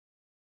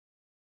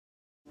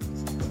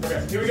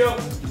there. Here we go.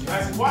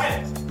 Nice and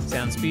quiet.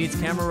 Sound speeds,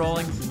 camera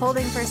rolling.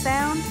 Holding for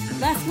sound.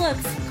 Last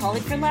looks.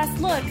 Calling for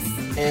last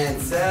looks.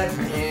 And set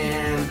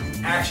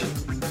and action.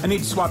 I need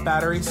to swap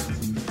batteries.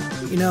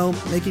 You know,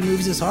 making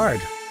movies is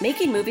hard.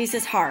 Making movies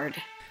is hard.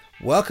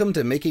 Welcome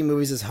to Making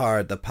Movies is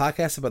Hard, the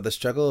podcast about the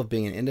struggle of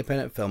being an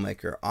independent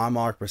filmmaker. I'm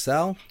Mark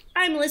Purcell.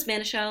 I'm Liz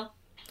Manischel.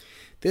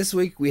 This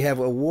week we have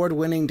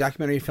award-winning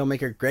documentary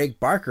filmmaker Greg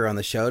Barker on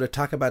the show to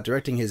talk about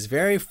directing his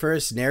very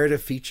first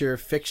narrative feature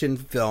fiction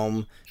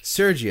film,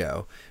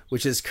 Sergio,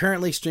 which is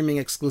currently streaming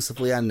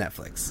exclusively on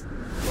Netflix.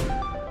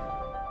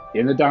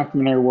 In the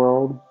documentary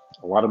world,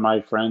 a lot of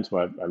my friends,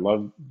 I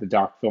love the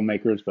doc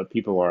filmmakers, but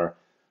people are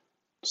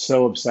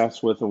so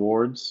obsessed with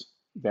awards,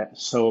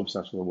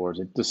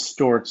 it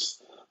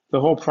distorts the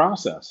whole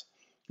process.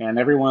 And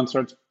everyone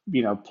starts,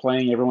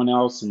 playing everyone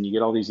else, and you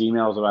get all these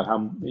emails about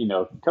how,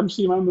 come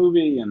see my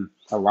movie, and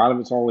a lot of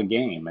it's all a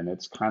game, and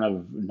it's kind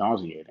of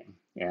nauseating.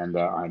 And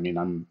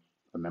I'm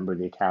a member of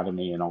the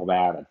Academy and all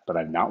that, but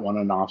I've not won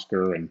an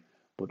Oscar,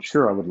 but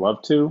sure, I would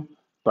love to,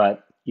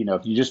 but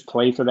if you just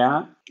play for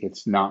that,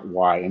 it's not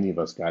why any of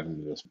us got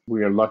into this.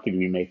 We are lucky to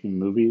be making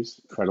movies,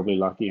 incredibly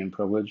lucky and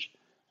privileged.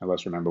 And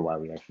let's remember why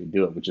we actually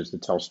do it, which is to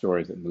tell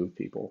stories that move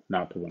people,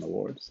 not to win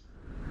awards.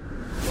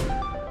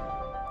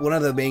 One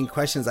of the main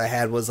questions I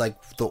had was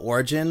like the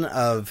origin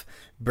of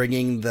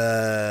bringing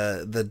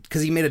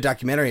because he made a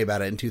documentary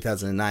about it in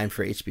 2009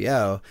 for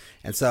HBO.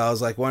 And so I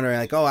was like wondering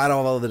out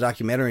of all the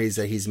documentaries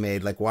that he's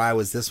made, like why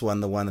was this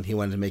one the one that he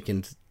wanted to make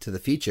into the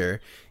feature?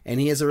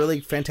 And he has a really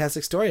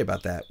fantastic story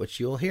about that, which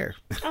you'll hear.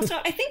 Also,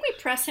 I think we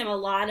press him a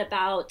lot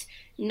about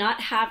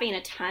not having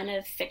a ton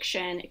of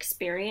fiction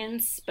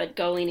experience, but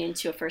going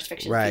into a first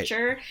fiction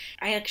feature.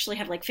 I actually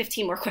have like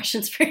 15 more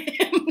questions for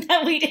him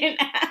that we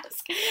didn't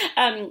ask.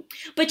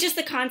 But just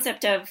the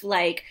concept of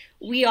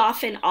we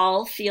often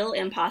all feel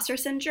imposter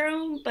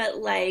syndrome, but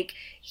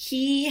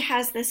he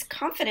has this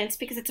confidence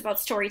because it's about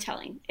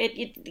storytelling.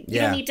 You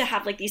don't need to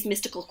have these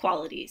mystical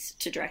qualities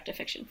to direct a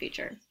fiction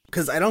feature.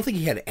 Because I don't think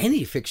he had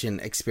any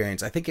fiction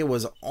experience. I think it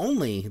was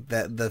only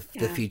the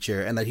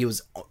feature, and that he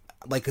was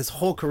his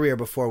whole career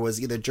before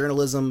was either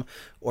journalism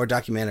or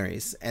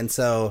documentaries. And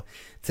so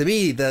to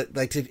me,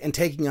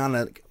 taking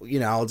on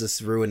I'll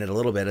just ruin it a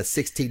little bit, a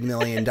 $16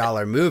 million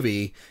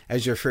movie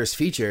as your first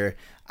feature,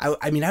 I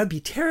would be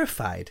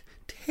terrified.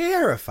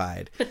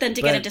 But then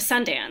to get into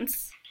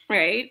Sundance,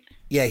 right?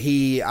 Yeah,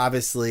 he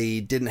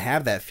obviously didn't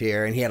have that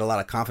fear, and he had a lot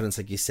of confidence,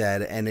 like you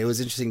said, and it was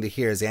interesting to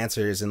hear his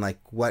answers and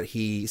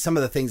some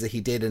of the things that he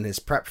did in his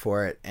prep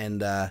for it,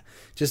 and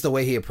just the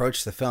way he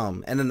approached the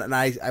film. And then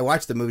I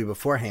watched the movie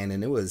beforehand,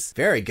 and it was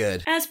very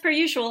good. As per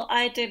usual,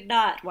 I did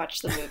not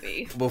watch the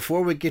movie.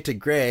 Before we get to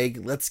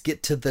Greg, let's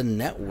get to the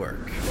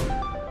network.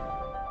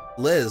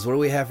 Liz, what do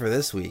we have for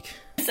this week?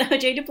 So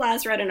Jay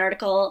Duplass wrote an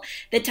article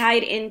that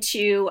tied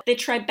into the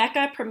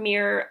Tribeca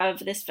premiere of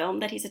this film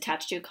that he's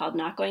attached to called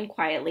Not Going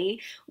Quietly.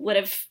 Would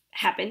have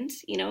happened,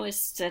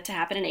 is to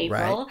happen in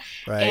April.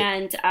 Right.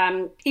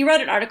 And he wrote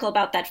an article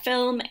about that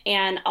film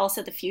and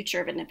also the future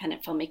of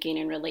independent filmmaking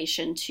in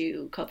relation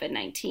to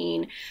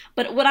COVID-19.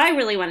 But what I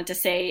really wanted to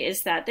say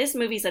is that this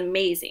movie's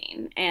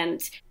amazing.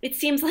 And it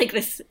seems like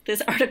this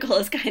article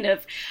is kind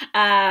of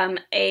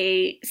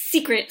a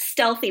secret,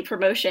 stealthy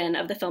promotion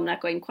of the film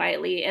Not Going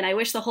Quietly. And I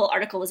wish the whole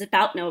article was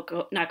about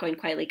Not Going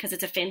Quietly, because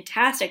it's a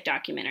fantastic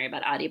documentary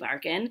about Adi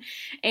Barkan.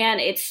 And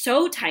it's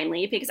so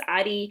timely because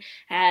Adi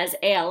has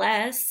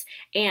ALS,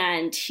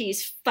 and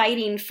he's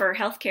fighting for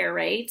healthcare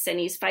rights, and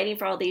he's fighting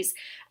for all these,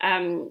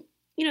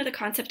 the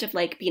concept of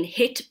being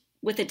hit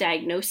with a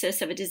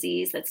diagnosis of a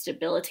disease that's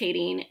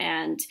debilitating,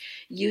 and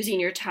using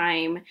your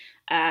time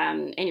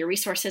and your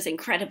resources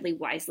incredibly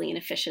wisely and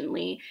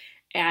efficiently.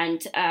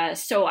 And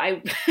so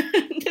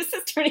this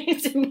is turning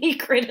into me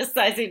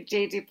criticizing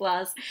Jay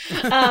Duplass,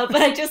 but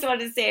I just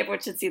wanted to say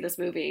everyone should see this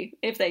movie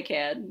if they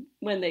can,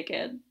 when they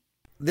can.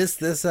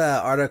 This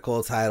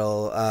article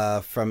title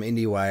from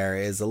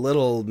IndieWire is a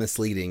little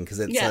misleading because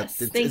it says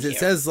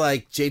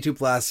Jay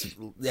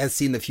Duplass has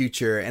seen the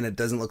future and it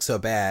doesn't look so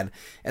bad,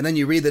 and then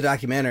you read the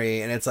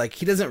documentary and it's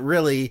he doesn't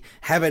really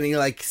have any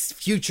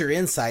future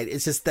insight.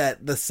 It's just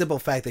that the simple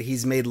fact that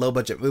he's made low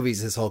budget movies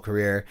his whole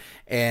career,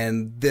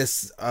 and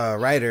this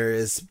writer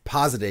is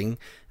positing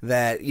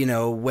that,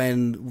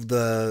 when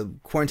the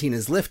quarantine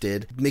is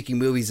lifted, making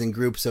movies in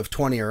groups of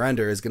 20 or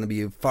under is going to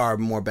be far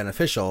more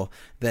beneficial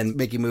than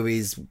making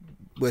movies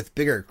with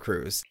bigger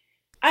crews.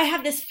 I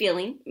have this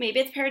feeling, maybe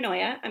it's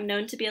paranoia, I'm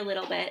known to be a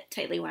little bit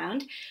tightly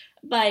wound,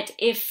 but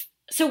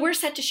so we're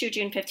set to shoot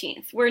June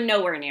 15th. We're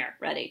nowhere near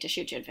ready to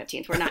shoot June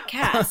 15th. We're not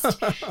cast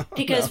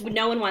because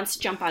no one wants to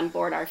jump on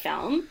board our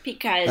film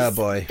because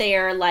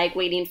they're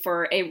waiting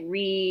for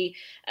a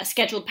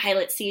scheduled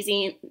pilot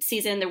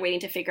season. They're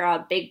waiting to figure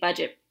out big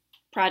budget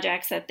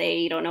projects that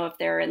they don't know if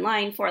they're in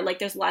line for.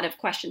 There's a lot of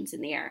questions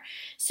in the air.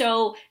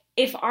 So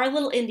if our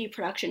little indie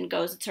production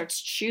goes and starts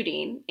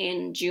shooting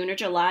in June or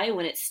July,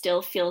 when it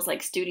still feels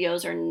like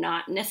studios are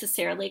not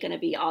necessarily going to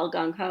be all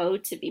gung-ho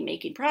to be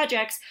making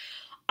projects,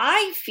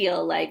 I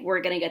feel like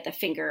we're going to get the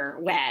finger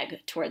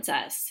wag towards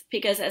us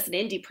because as an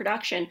indie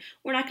production,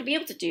 we're not going to be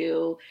able to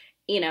do,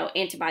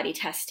 antibody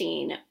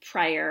testing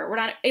prior. We're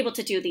not able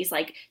to do these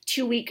like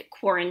 2-week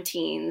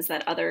quarantines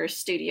that other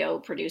studio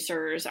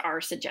producers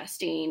are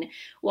suggesting.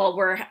 Well,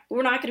 we're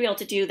not going to be able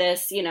to do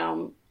this, we're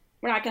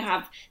not going to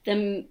have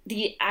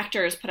the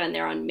actors put on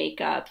their own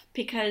makeup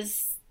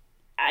because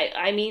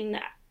I mean,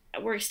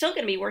 we're still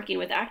going to be working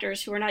with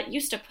actors who are not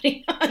used to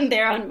putting on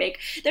their own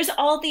makeup. There's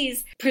all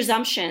these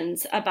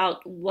presumptions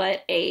about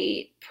what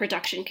a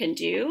production can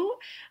do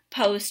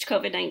post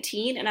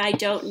COVID-19, and I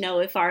don't know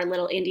if our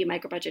little indie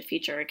micro budget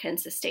feature can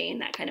sustain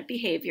that kind of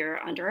behavior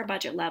under our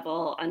budget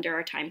level, under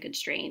our time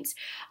constraints,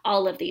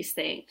 all of these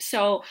things.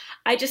 So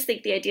I just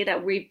think the idea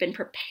that we've been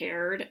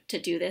prepared to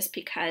do this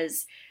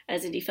because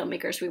as indie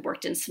filmmakers, we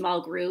worked in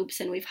small groups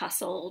and we've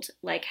hustled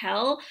like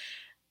hell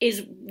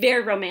is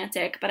very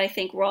romantic, but I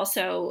think we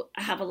also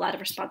have a lot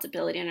of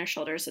responsibility on our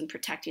shoulders in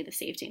protecting the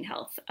safety and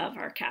health of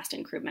our cast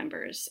and crew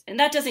members. And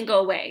that doesn't go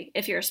away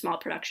if you're a small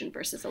production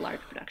versus a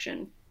large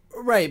production.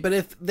 Right, but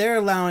if they're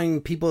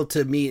allowing people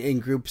to meet in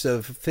groups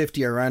of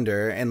 50 or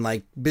under and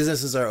like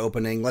businesses are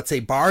opening, let's say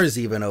bars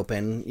even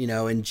open,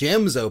 and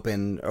gyms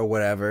open or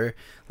whatever,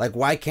 like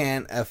why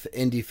can't a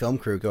indie film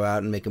crew go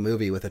out and make a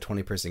movie with a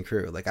 20-person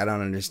crew? Like I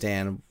don't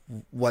understand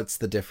what's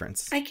the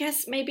difference. I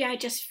guess maybe I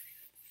just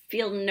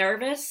feel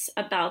nervous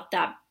about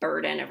that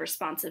burden of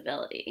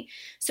responsibility.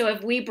 So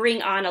if we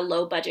bring on a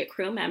low budget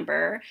crew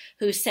member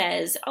who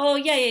says, "Oh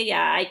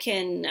yeah, I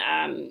can,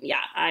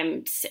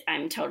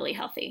 I'm totally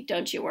healthy.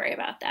 Don't you worry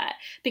about that,"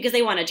 because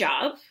they want a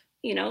job.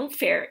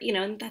 Fair,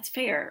 that's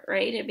fair,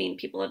 right? I mean,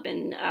 people have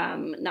been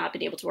not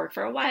been able to work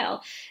for a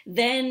while.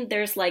 Then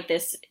there's like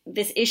this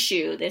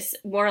issue, this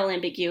moral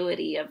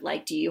ambiguity of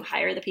like, do you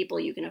hire the people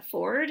you can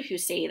afford who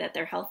say that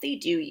they're healthy?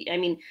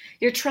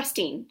 You're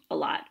trusting a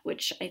lot,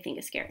 which I think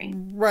is scary.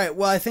 Right.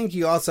 Well, I think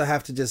you also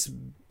have to just,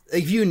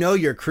 if you know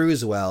your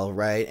crews well,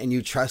 right, and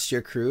you trust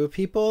your crew of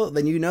people,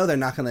 then they're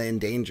not going to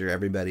endanger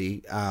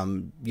everybody,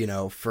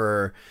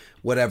 for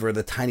whatever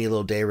the tiny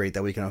little day rate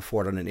that we can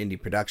afford on an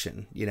indie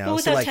production, But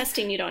without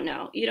testing, you don't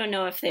know. You don't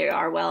know if they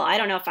are well. I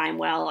don't know if I'm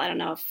well. I don't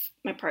know if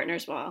my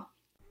partner's well.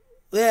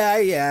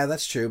 Yeah,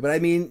 that's true. But I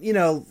mean,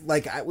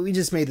 we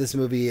just made this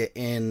movie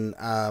in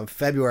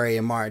February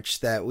and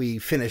March that we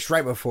finished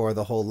right before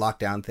the whole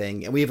lockdown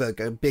thing. And we have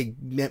a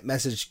big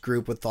message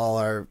group with all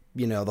our,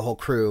 the whole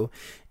crew.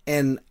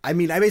 And I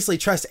mean, I basically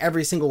trust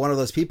every single one of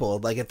those people.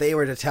 Like if they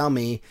were to tell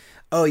me,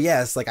 oh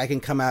yes, like I can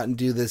come out and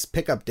do this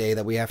pickup day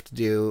that we have to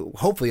do,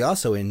 hopefully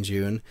also in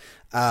June.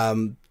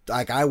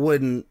 Like I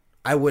wouldn't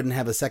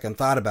have a second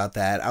thought about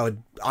that. I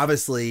would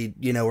obviously,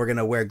 we're going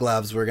to wear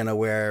gloves. We're going to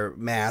wear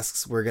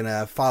masks. We're going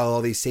to follow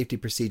all these safety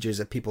procedures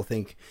that people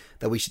think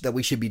that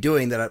we should be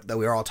doing that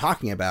we're all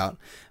talking about.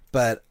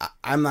 But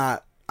I'm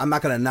not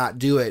going to not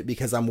do it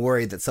because I'm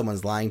worried that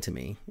someone's lying to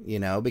me,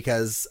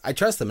 because I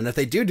trust them. And if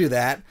they do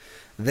that,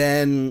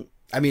 then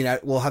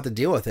we'll have to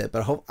deal with it,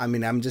 but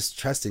I'm just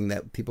trusting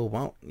that people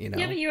won't, Yeah,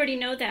 but you already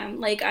know them.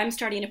 Like I'm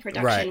starting a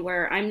production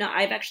where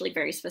I've actually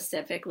very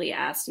specifically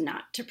asked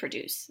not to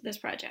produce this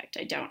project.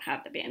 I don't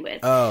have the bandwidth.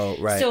 Oh,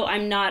 right. So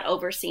I'm not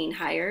overseeing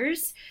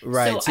hires.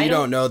 Right. So you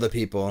don't know the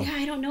people. Yeah,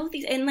 I don't know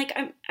these. And like,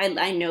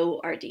 I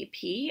know our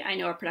DP, I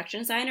know our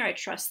production designer. I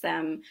trust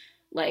them.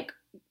 Like,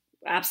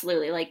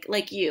 absolutely.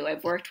 Like you,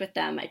 I've worked with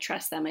them. I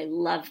trust them. I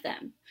love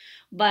them.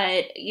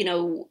 But,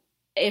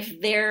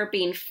 if they're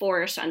being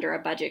forced under a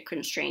budget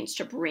constraints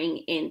to bring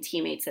in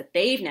teammates that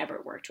they've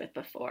never worked with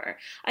before,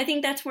 I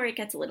think that's where it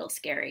gets a little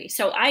scary.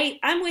 So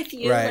I'm with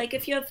you. Right. Like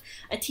if you have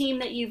a team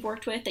that you've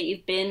worked with, that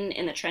you've been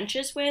in the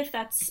trenches with,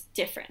 that's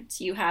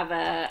different. You have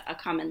a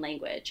common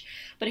language.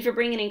 But if you're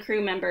bringing in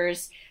crew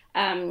members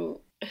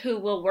who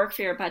will work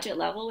for your budget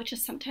level, which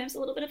is sometimes a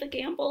little bit of a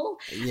gamble.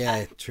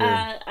 Yeah, true.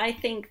 I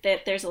think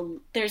that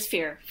there's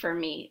fear for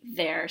me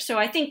there. So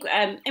I think,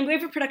 and we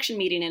have a production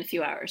meeting in a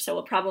few hours, so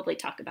we'll probably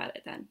talk about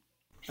it then.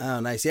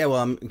 Oh, nice. Yeah,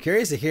 well, I'm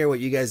curious to hear what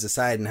you guys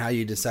decide and how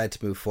you decide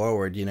to move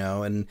forward,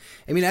 And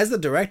I mean, as the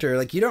director,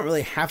 like you don't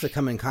really have to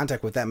come in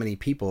contact with that many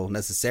people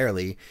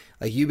necessarily.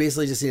 Like you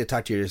basically just need to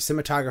talk to your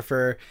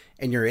cinematographer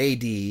and your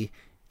AD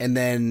and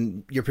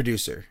then your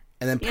producer.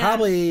 And then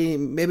probably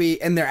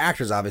maybe, and they're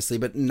actors obviously,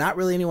 but not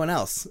really anyone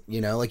else,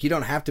 Like you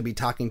don't have to be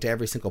talking to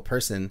every single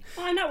person.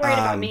 Well, I'm not worried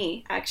about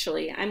me,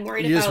 actually. I'm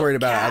worried You're about just worried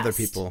about cast, other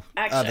people.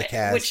 Actually, the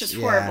cast, which is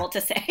horrible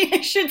to say.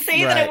 I should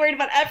say that I'm worried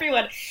about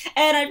everyone.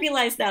 And I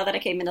realize now that I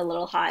came in a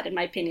little hot, and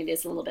my opinion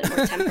is a little bit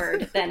more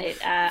tempered than it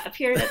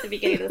appeared at the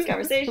beginning of this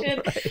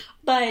conversation.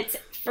 But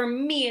for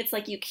me, it's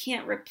like you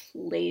can't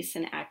replace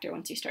an actor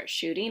once you start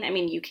shooting. I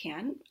mean, you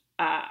can.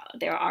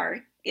 There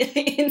are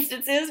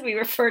instances, we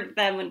refer to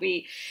them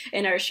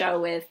in our show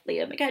with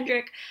Leah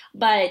McKendrick,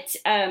 but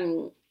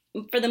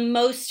for the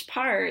most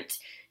part,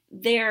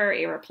 they're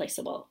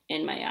irreplaceable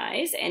in my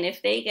eyes. And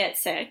if they get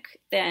sick,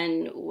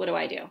 then what do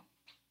I do?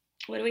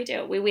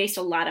 We waste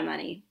a lot of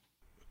money.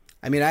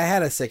 I mean, I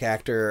had a sick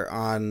actor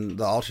on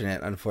the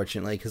alternate,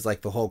 unfortunately, because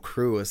like the whole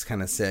crew was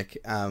kind of sick,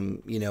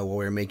 while we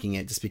were making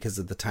it, just because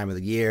of the time of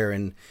the year,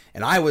 and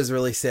I was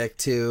really sick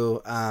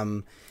too,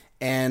 and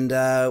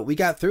we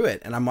got through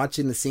it. And I'm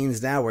watching the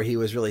scenes now where he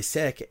was really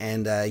sick,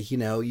 and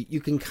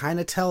you can kind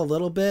of tell a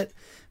little bit,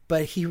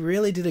 but he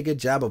really did a good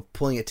job of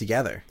pulling it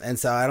together. And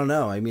so I don't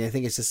know. I mean, I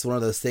think it's just one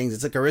of those things.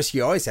 It's like a risk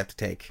you always have to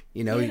take,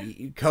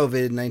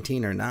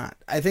 COVID-19 or not.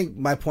 I think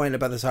my point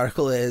about this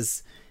article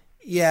is,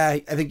 yeah, I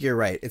think you're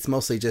right. It's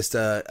mostly just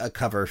a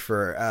cover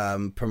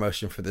for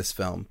promotion for this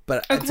film,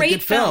 but it's a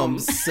good film.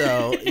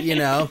 So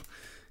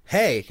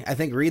hey, I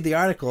think read the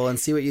article and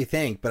see what you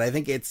think. But I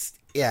think it's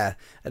J.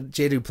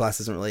 Duplass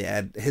doesn't really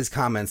add his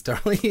comments.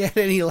 Don't really add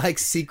any like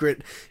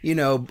secret,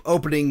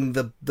 opening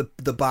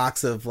the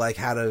box of like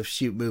how to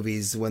shoot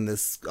movies when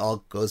this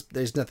all goes.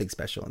 There's nothing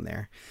special in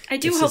there. I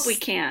do hope we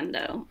can,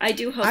 though. I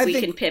do hope we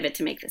can pivot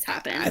to make this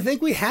happen. I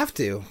think we have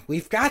to.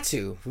 We've got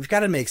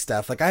to make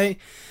stuff. Like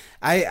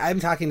I'm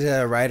talking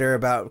to a writer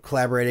about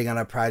collaborating on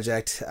a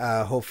project,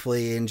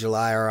 hopefully in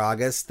July or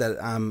August, that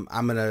I'm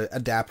going to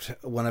adapt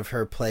one of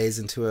her plays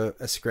into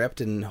a script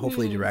and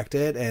hopefully direct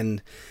it.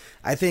 And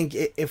I think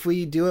if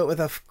we do it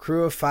with a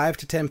crew of 5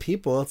 to 10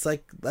 people, it's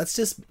like, I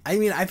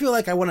feel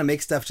like I want to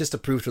make stuff just to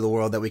prove to the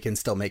world that we can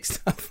still make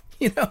stuff,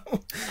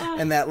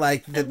 and that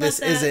like, it's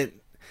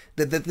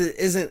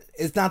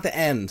not the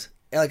end.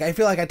 Like, I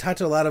feel like I talk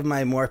to a lot of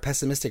my more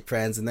pessimistic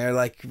friends, and they're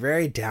like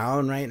very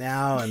down right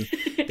now, and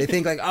they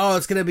think like, oh,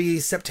 it's going to be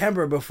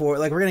September before,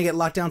 like we're going to get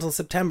locked down till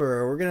September,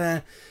 or we're going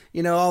to,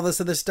 all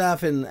this other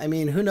stuff. And I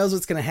mean, who knows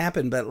what's going to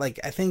happen, but like,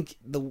 I think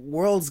the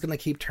world's going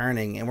to keep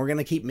turning, and we're going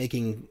to keep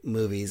making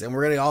movies, and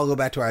we're going to all go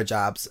back to our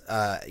jobs,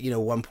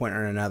 one point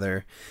or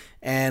another.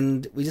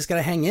 And we just got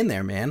to hang in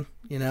there, man,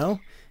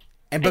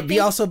 but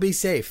be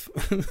safe.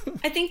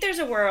 I think there's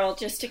a world,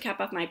 just to cap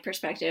off my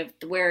perspective,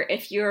 where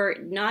if you're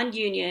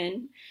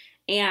non-union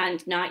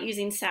and not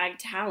using SAG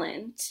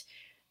talent,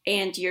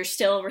 and you're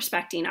still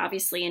respecting,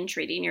 obviously, and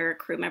treating your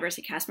crew members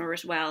and cast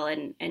members well,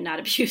 and not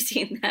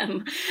abusing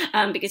them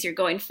because you're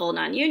going full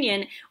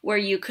non-union, where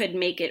you could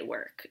make it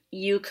work.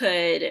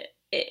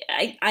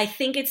 I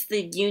think it's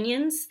the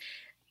unions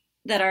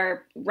that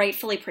are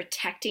rightfully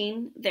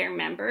protecting their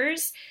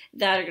members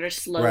that are going to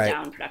slow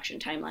down production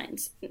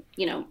timelines,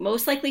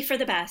 most likely for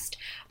the best.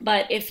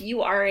 But if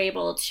you are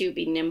able to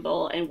be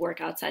nimble and work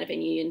outside of a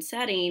union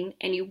setting,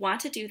 and you want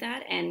to do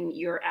that, and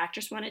your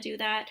actors want to do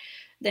that,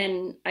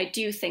 then I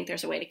do think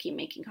there's a way to keep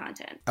making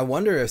content. I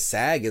wonder if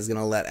SAG is going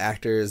to let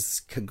actors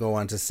go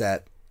onto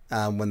set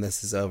when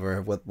this is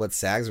over, what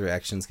SAG's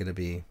reaction is going to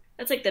be.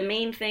 That's like the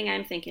main thing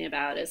I'm thinking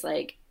about, is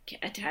like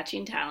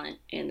attaching talent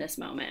in this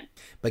moment.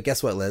 But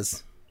guess what,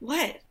 Liz?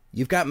 What?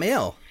 You've got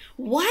mail.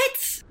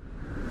 What?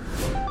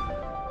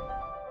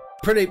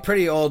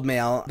 Pretty old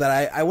mail, but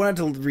I wanted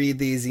to read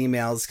these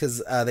emails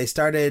because they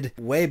started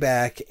way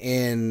back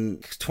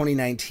in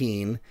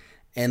 2019,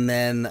 and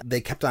then they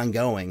kept on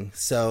going.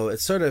 So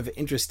it's sort of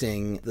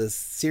interesting, this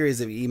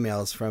series of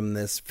emails from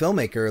this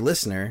filmmaker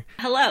listener.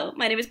 Hello,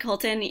 my name is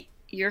Colton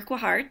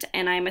Urquhart,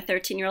 and I'm a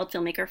 13-year-old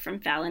filmmaker from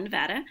Fallon,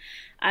 Nevada.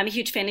 I'm a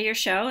huge fan of your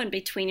show, and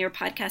between your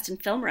podcast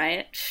and Film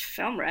Riot,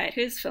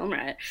 who's Film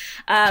Riot?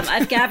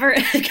 I've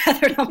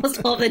gathered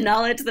almost all the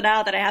knowledge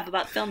now that I have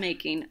about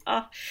filmmaking.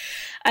 Oh,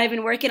 I've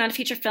been working on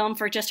feature film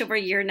for just over a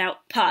year now.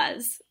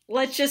 Pause.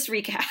 Let's just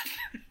recap.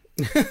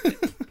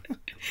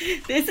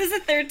 This is a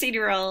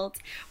 13-year-old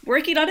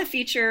working on a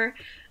feature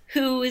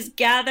who has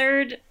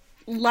gathered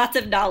lots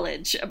of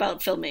knowledge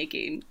about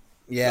filmmaking.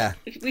 Yeah,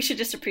 we should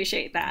just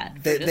appreciate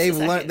that. They've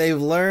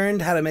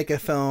learned how to make a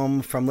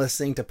film from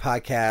listening to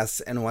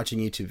podcasts and watching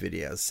YouTube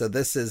videos. So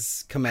this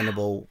is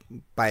commendable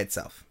by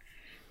itself.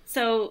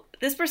 So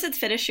this person's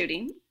finished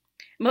shooting,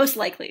 most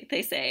likely,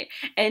 they say,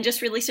 and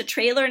just released a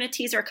trailer and a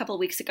teaser a couple of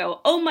weeks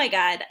ago. Oh my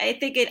God.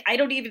 I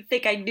don't even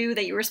think I knew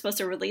that you were supposed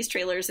to release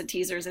trailers and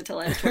teasers until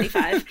I was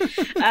 25.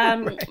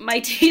 Right. My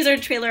teaser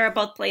and trailer are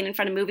both playing in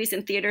front of movies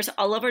and theaters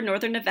all over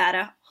Northern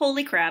Nevada.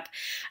 Holy crap.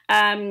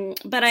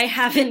 But I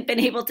haven't been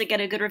able to get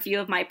a good review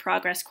of my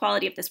progress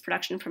quality of this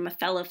production from a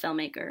fellow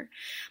filmmaker.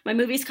 My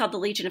movie is called The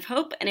Legion of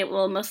Hope, and it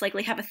will most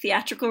likely have a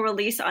theatrical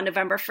release on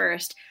November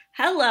 1st.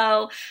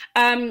 Hello.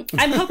 I'm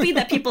hoping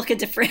that people can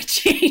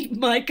differentiate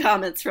my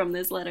comments from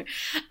this letter.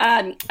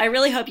 I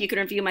really hope you can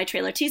review my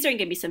trailer teaser and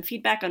give me some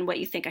feedback on what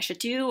you think I should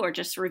do, or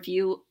just a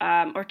review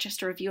on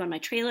my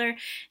trailer.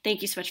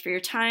 Thank you so much for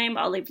your time.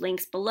 I'll leave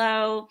links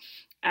below.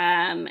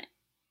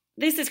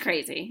 This is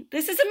crazy.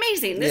 This is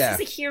amazing. This is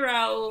a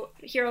hero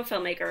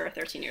filmmaker,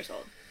 13 years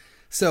old.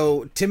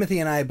 So Timothy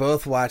and I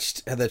both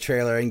watched the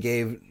trailer and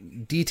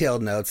gave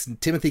detailed notes.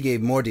 Timothy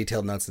gave more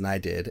detailed notes than I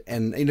did.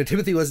 And,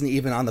 Timothy wasn't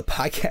even on the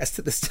podcast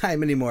at this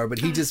time anymore, but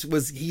he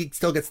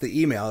still gets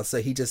the email. So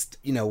he just,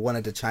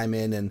 wanted to chime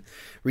in and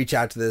reach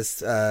out to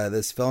this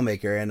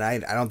filmmaker. And I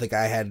don't think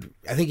I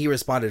think he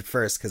responded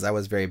first because I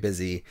was very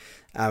busy.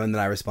 And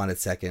then I responded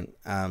second,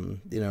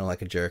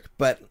 like a jerk.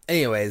 But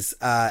anyways,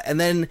 and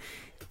then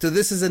So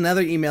this is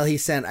another email he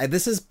sent.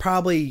 This is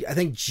probably, I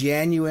think,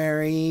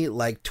 January,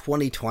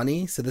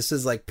 2020. So this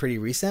is pretty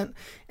recent.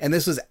 And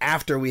this was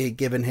after we had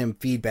given him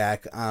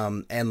feedback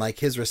and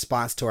his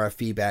response to our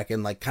feedback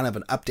and kind of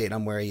an update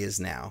on where he is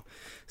now.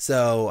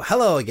 So,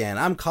 hello again.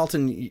 I'm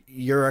Carlton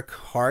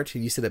Urquhart,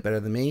 you said it better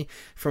than me,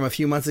 from a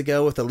few months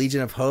ago with the Legion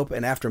of Hope,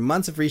 and after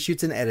months of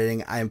reshoots and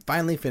editing, I am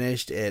finally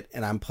finished it,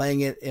 and I'm playing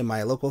it in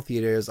my local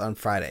theaters on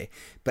Friday.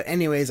 But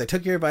anyways, I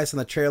took your advice on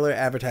the trailer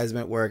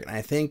advertisement work, and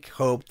I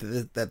hope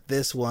that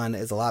this one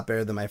is a lot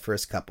better than my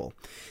first couple.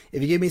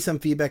 If you give me some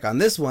feedback on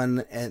this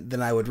one,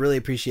 then I would really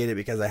appreciate it,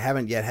 because I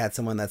haven't yet had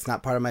someone that's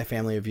not part of my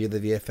family review the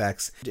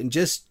VFX and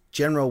just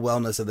general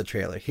wellness of the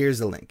trailer. Here's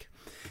the link.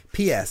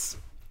 P.S.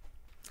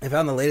 I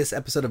found the latest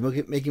episode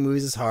of Making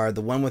Movies is Hard,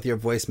 the one with your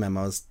voice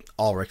memos,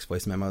 Ulrich's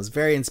voice memos,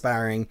 very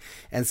inspiring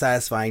and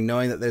satisfying,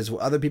 knowing that there's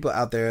other people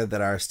out there that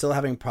are still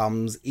having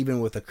problems, even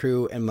with a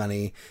crew and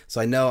money,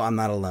 so I know I'm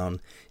not alone.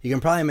 You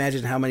can probably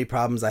imagine how many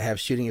problems I have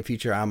shooting a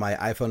feature on my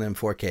iPhone in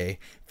 4K.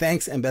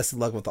 Thanks and best of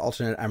luck with the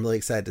alternate. I'm really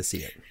excited to see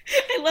it.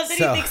 I love that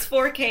he thinks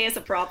 4K is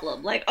a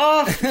problem.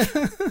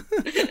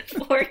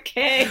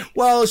 4K.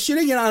 Well,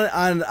 shooting it on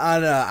an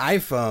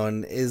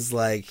iPhone is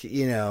it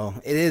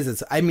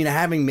is.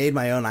 Having made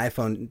my own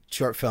iPhone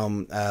short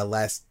film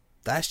last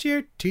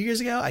year, 2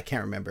 years ago, I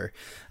can't remember.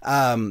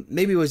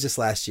 Maybe it was just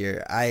last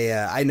year.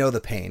 I know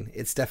the pain.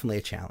 It's definitely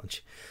a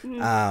challenge.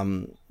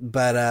 Mm-hmm.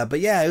 But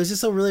yeah, it was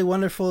just a really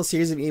wonderful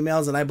series of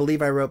emails, and I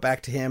believe I wrote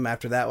back to him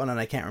after that one, and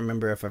I can't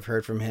remember if I've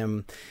heard from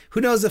him.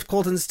 Who knows if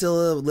Colton's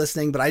still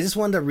listening, but I just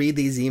wanted to read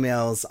these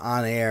emails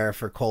on air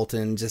for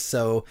Colton, just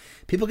so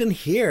people can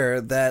hear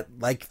that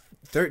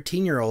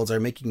 13-year-olds are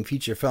making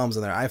feature films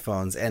on their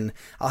iPhones. And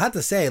I'll have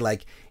to say,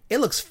 it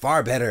looks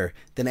far better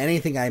than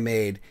anything I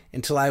made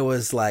until I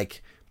was I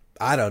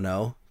don't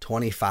know,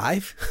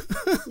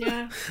 25.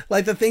 Yeah.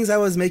 The things I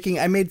was making,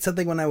 I made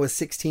something when I was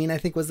 16, I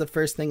think was the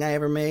first thing I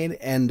ever made.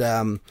 And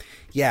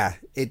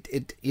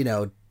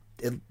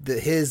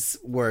his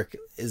work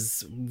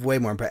is way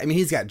more impressive.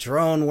 He's got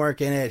drone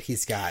work in it.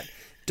 He's got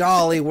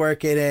dolly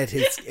work in it.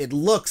 It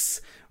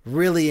looks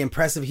really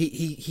impressive.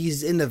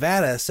 He's in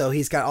Nevada, so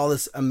he's got all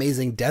this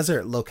amazing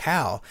desert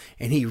locale,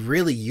 and he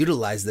really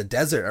utilized the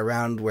desert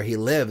around where he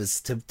lives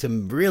to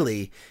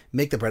really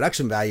make the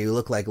production value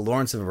look like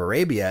Lawrence of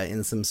Arabia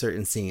in some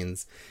certain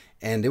scenes.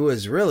 And it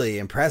was really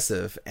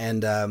impressive.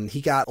 And he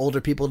got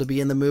older people to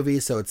be in the movie,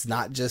 so it's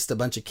not just a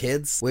bunch of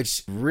kids,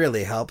 which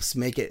really helps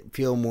make it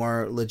feel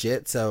more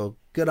legit. So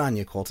good on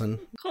you, Colton.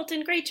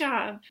 Colton, great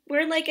job.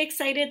 We're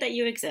excited that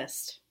you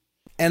exist.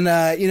 And,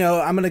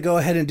 I'm going to go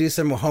ahead and do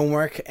some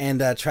homework and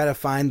try to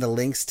find the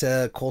links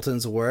to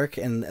Colton's work.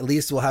 And at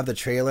least we'll have the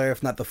trailer,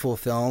 if not the full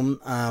film,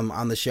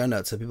 on the show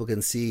notes so people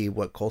can see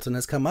what Colton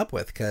has come up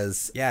with.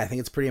 Because, I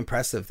think it's pretty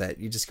impressive that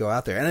you just go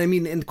out there.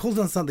 And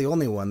Colton's not the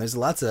only one. There's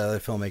lots of other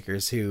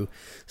filmmakers who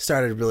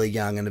started really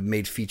young and have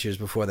made features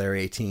before they were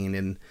 18.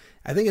 And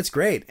I think it's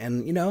great.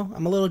 And,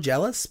 I'm a little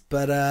jealous,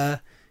 but...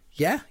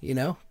 yeah,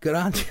 good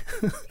on you.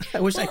 I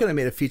wish I could have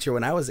made a feature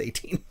when I was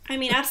 18.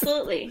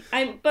 Absolutely.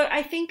 But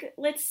I think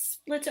let's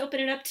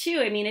open it up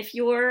too. If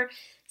you're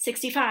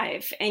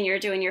 65 and you're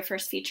doing your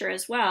first feature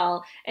as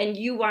well, and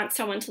you want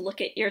someone to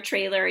look at your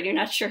trailer and you're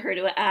not sure who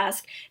to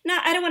ask,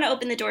 I don't want to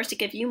open the doors to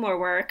give you more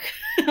work.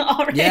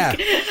 All right. Yeah.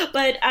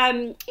 But,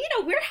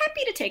 we're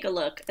happy to take a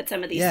look at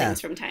some of these things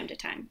from time to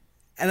time.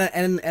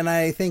 And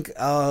I think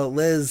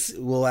Liz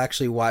will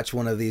actually watch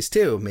one of these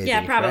too, maybe.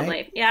 Yeah, probably.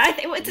 Right? Yeah, I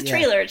think it's a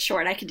trailer. It's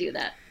short. I could do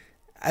that.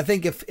 I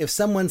think if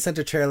someone sent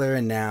a trailer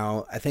in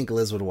now, I think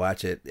Liz would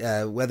watch it.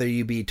 Whether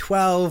you be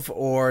 12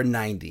 or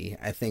 90,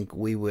 I think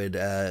we would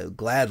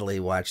gladly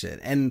watch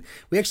it. And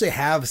we actually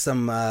have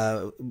some,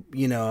 I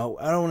don't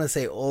want to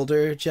say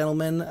older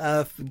gentlemen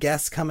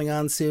guests coming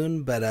on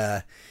soon,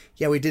 but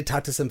we did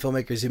talk to some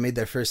filmmakers who made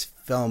their first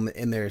film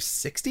in their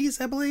 60s,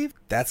 I believe.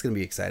 That's going to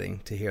be exciting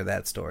to hear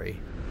that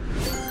story.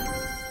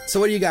 So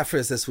what do you got for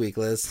us this week,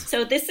 Liz?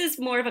 So this is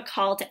more of a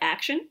call to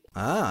action.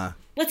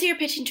 Let's say you're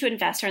pitching to an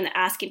investor and they're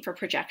asking for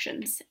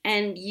projections.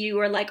 And you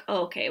are like,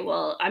 oh, okay,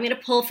 well, I'm going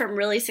to pull from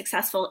really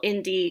successful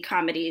indie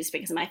comedies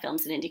because my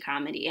film's an indie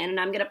comedy. And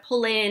I'm going to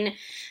pull in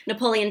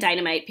Napoleon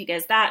Dynamite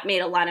because that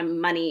made a lot of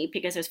money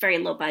because it was very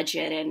low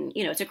budget. And,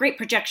 it's a great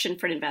projection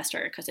for an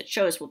investor because it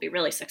shows we'll be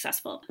really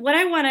successful. What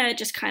I want to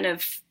just kind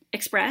of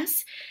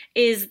express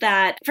is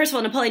that, first of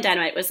all, Napoleon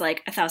Dynamite was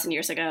 1,000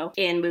 years ago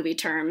in movie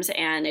terms,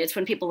 and it's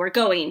when people were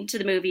going to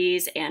the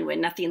movies and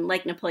when nothing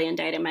like Napoleon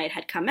Dynamite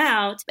had come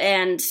out,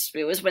 and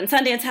it was when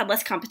Sundance had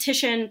less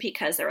competition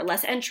because there were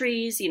less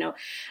entries.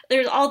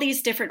 There's all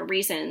these different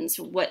reasons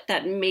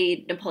that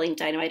made Napoleon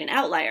Dynamite an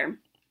outlier.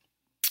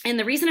 And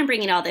the reason I'm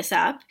bringing all this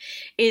up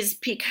is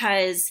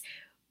because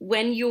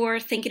when you're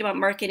thinking about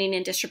marketing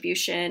and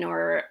distribution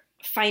or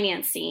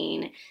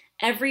financing,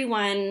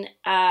 everyone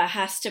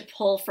has to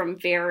pull from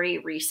very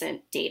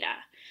recent data.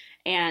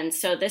 And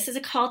so this is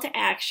a call to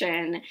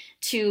action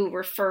to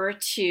refer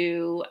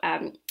to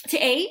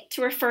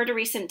refer to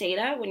recent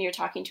data when you're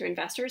talking to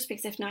investors,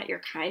 because if not,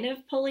 you're kind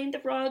of pulling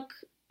the rug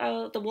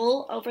the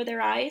wool over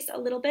their eyes a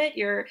little bit.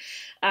 You're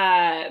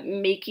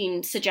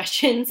making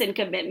suggestions and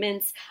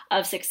commitments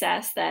of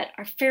success that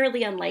are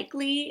fairly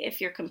unlikely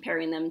if you're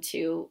comparing them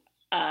to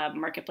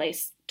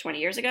marketplace 20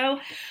 years ago.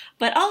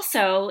 But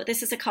also,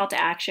 this is a call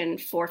to action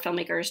for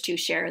filmmakers to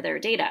share their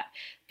data,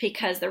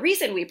 because the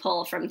reason we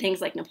pull from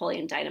things like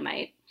Napoleon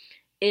Dynamite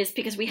is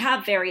because we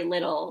have very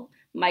little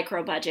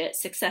micro budget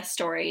success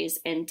stories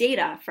and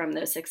data from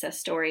those success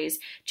stories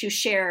to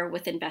share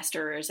with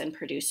investors and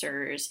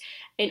producers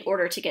in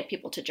order to get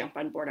people to jump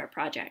on board our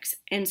projects.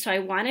 And so I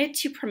wanted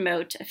to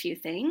promote a few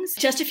things.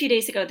 Just a few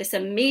days ago, this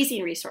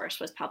amazing resource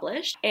was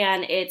published,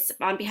 and it's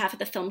on behalf of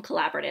the Film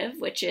Collaborative,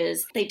 which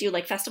is, they do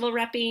like festival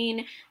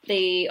repping,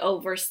 they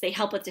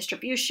help with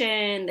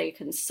distribution, they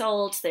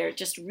consult, they're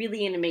just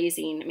really an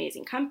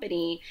amazing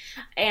company.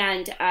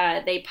 And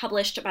they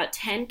published about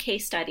 10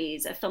 case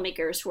studies of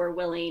filmmakers who are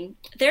willing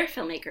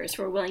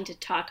to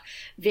talk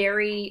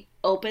very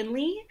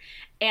openly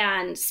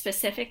and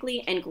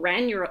specifically and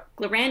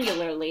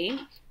granularly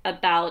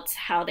about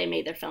how they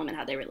made their film and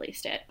how they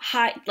released it.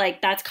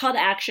 That's call to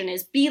action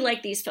is be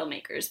like these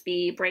filmmakers.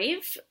 Be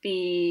brave,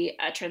 be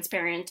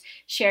transparent,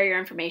 share your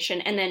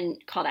information, and then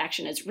call to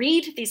action is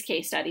read these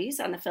case studies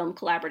on the Film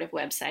Collaborative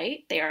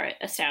website. They are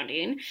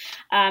astounding.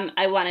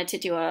 I wanted to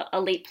do a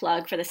late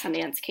plug for the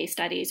Sundance case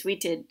studies. We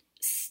did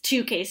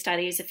 2 case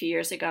studies a few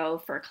years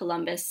ago for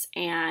Columbus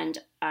and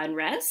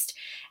Unrest.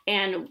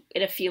 And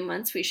in a few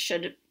months, we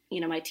should,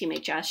 my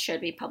teammate Jess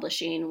should be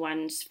publishing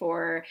ones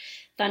for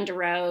Thunder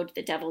Road,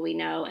 The Devil We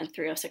Know, and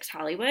 306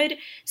 Hollywood.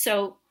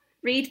 So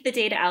read the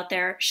data out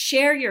there,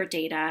 share your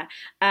data,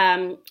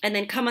 and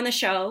then come on the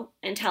show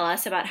and tell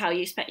us about how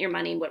you spent your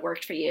money and what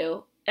worked for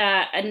you.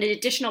 An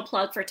additional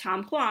plug for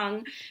Tom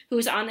Huang,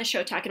 who's on the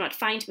show talking about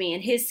Find Me,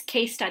 and his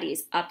case study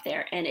is up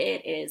there, and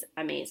it is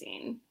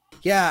amazing.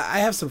 Yeah, I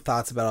have some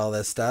thoughts about all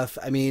this stuff.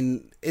 I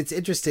mean, it's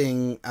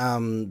interesting,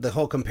 the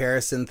whole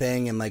comparison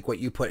thing and like what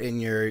you put in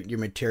your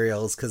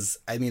materials. Because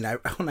I mean,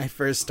 when I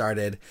first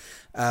started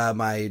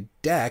my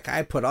deck,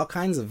 I put all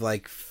kinds of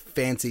like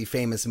fancy,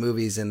 famous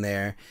movies in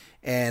there.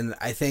 And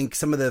I think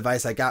some of the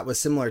advice I got was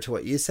similar to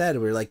what you said.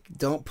 We're like,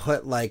 don't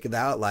put like the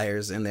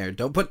outliers in there.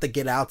 Don't put the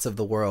Get Outs of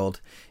the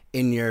world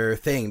in your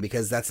thing,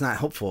 because that's not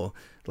helpful.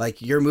 Like,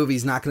 your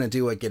movie's not going to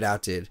do what Get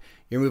Out did.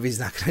 Your movie's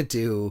not going to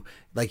do,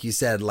 like you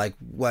said, like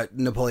what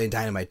Napoleon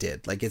Dynamite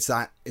did. Like, it's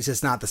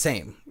just not the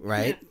same,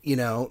 right?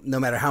 Yeah. No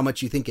matter how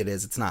much you think it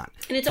is, it's not.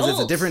 And it's old. It's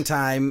a different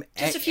time.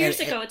 Just a few years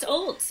ago, it's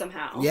old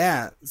somehow.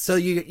 Yeah. So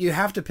you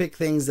have to pick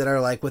things that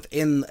are like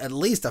within at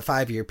least a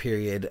 5-year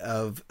period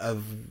of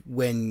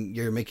when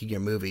you're making your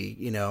movie,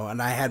 and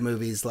I had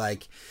movies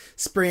like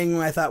Spring,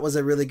 I thought was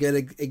a really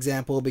good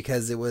example,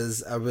 because it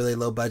was a really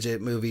low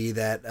budget movie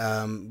that,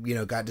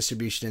 got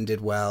distribution and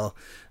did well.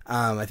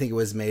 I think it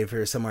was made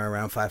for somewhere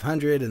around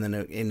 500, and then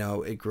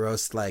it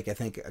grossed like, I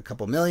think, a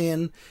couple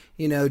million.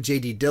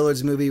 J.D.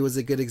 Dillard's movie was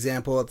a good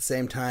example at the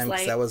same time,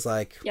 because that was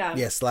like,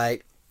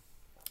 Slight.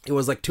 It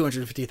was like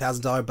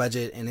 $250,000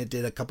 budget, and it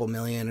did a couple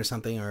million or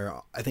something,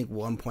 or I think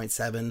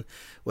 1.7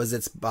 was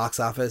its box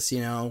office,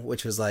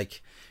 which was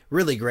like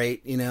really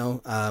great,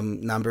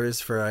 numbers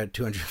for a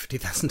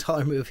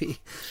 $250,000 movie.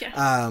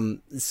 Yeah.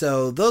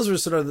 So those were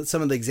sort of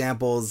some of the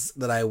examples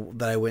that I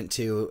went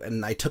to,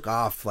 and I took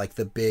off like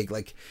the big,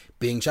 like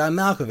being John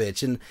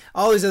Malkovich and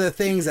all these other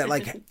things that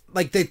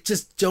like they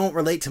just don't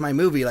relate to my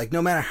movie. Like,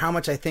 no matter how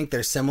much I think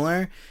they're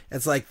similar,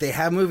 it's like they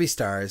have movie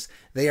stars.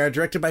 They are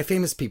directed by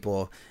famous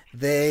people.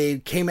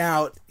 They came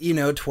out,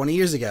 20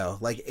 years ago.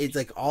 Like, it's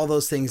like all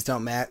those things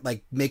don't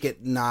make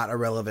it not a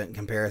relevant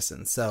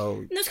comparison.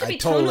 So and those could be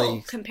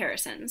tonal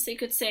comparisons. So you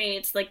could say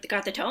it's like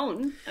got the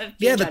tone of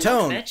being the John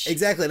tone Malkovich.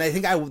 Exactly. And I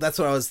think that's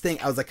what I was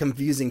thinking. I was like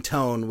confusing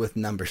tone with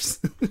numbers.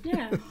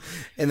 Yeah.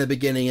 In the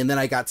beginning, and then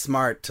I got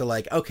smart to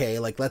like, okay,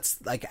 like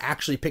let's like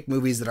actually pick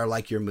movies that are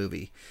like your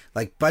movie,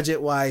 like budget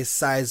wise,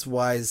 size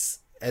wise,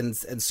 and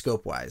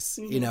scope wise,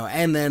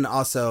 and then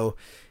also.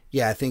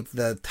 Yeah, I think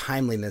the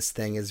timeliness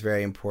thing is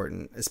very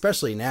important,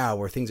 especially now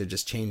where things are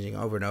just changing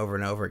over and over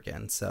and over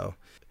again. So,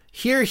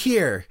 here is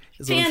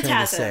what Phantasm. I'm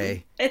trying to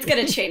say. It's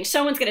going to change.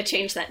 Someone's going to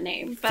change that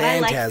name. But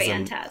Phantasm. I like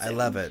Phantasm. I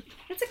love it.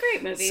 It's a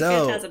great movie.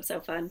 Phantasm's so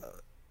fun.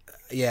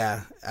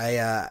 Yeah.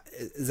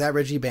 Is that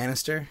Reggie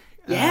Bannister?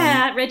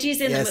 Yeah,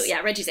 Reggie's in the movie.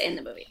 Yeah, Reggie's in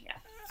the movie. Yeah.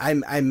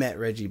 I met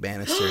Reggie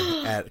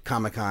Bannister at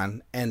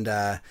Comic-Con, and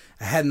I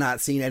had not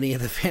seen any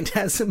of the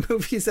Phantasm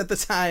movies at the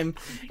time,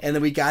 and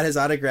then we got his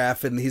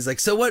autograph, and he's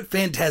like, "So what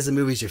Phantasm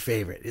movie is your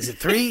favorite? Is it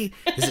 3?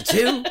 Is it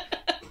 2?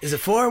 Is it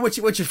 4? What's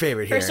your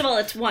favorite here?" First of all,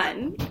 it's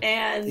 1,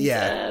 and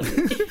yeah.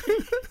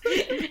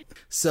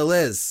 So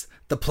Liz,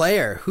 the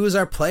player. Who's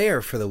our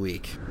player for the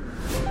week?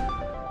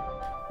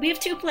 We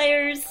have 2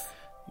 players.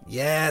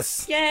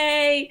 Yes.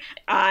 Yay!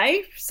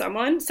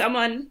 Someone,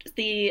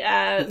 the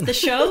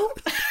show.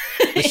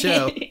 The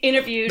show.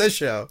 Interviewed. The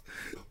show.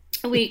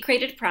 We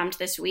created a prompt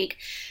this week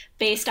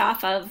based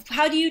off of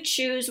why do you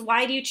choose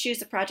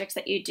the projects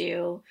that you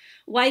do?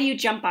 Why do you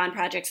jump on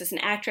projects as an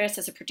actress,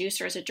 as a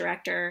producer, as a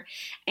director?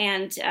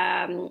 And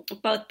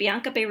both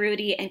Bianca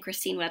Beiruti and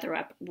Christine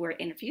Weatherup were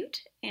interviewed,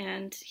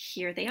 and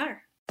here they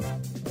are.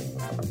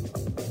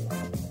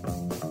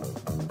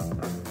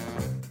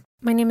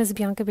 My name is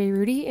Bianca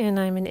Beirudi, and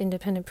I'm an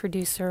independent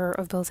producer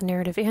of both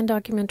narrative and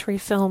documentary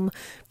film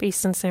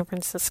based in San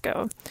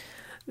Francisco.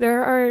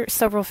 There are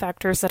several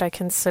factors that I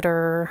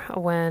consider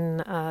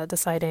when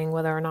deciding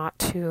whether or not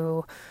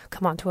to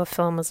come onto a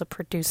film as a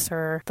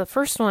producer. The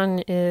first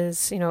one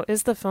is,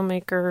 is the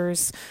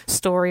filmmaker's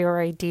story or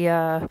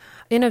idea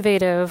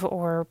innovative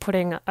or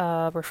putting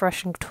a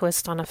refreshing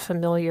twist on a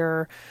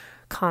familiar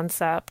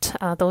concept?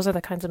 Those are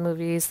the kinds of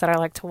movies that I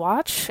like to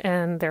watch,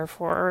 and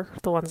therefore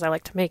the ones I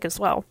like to make as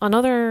well.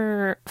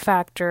 Another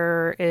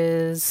factor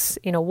is,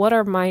 what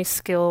are my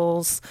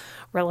skills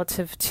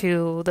relative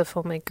to the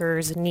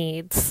filmmaker's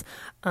needs?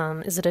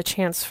 Is it a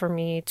chance for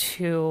me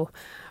to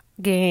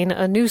gain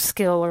a new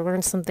skill or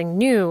learn something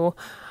new?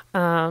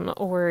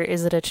 Or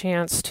is it a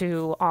chance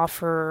to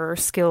offer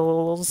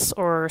skills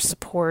or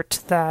support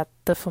that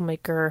the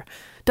filmmaker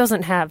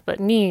doesn't have but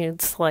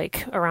needs,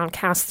 like around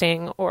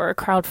casting or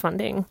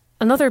crowdfunding?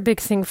 Another big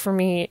thing for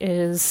me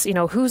is,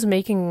 who's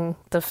making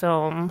the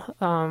film?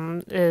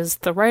 Is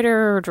the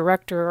writer or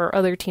director or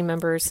other team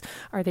members,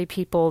 are they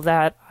people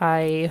that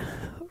I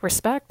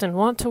respect and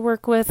want to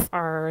work with?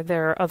 Are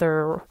there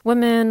other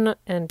women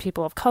and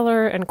people of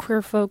color and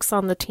queer folks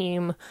on the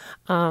team?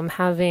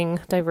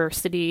 Having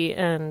diversity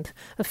and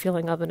a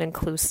feeling of an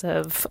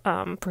inclusive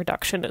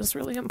production is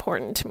really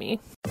important to me.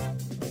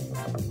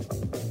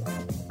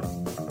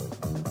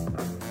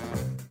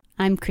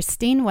 I'm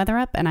Christine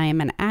Weatherup, and I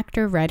am an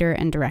actor, writer,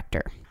 and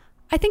director.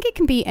 I think it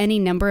can be any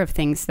number of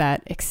things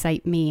that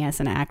excite me as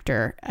an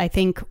actor. I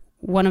think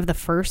one of the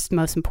first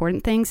most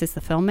important things is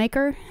the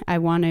filmmaker. I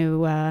want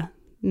to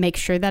make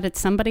sure that it's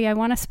somebody I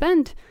want to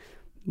spend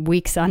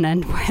weeks on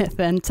end with,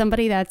 and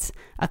somebody that's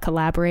a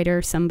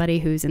collaborator, somebody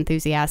who's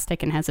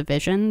enthusiastic and has a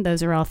vision.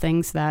 Those are all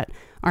things that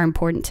are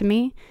important to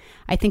me.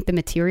 I think the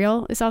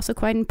material is also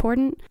quite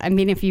important. I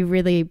mean, if you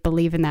really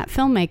believe in that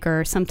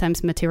filmmaker,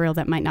 sometimes material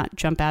that might not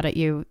jump out at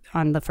you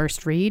on the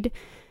first read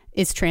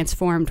is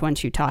transformed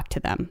once you talk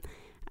to them.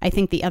 I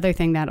think the other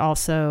thing that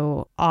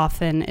also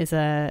often is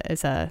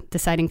a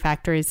deciding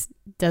factor is,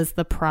 does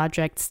the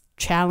project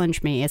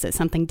challenge me? Is it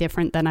something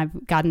different than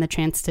I've gotten the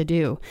chance to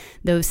do?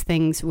 Those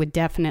things would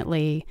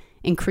definitely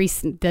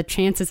increase the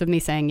chances of me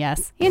saying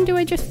yes. And do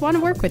I just want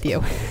to work with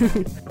you?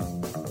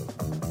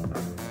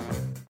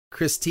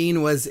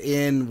 Christine was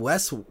in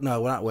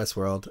not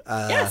Westworld.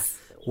 Yes.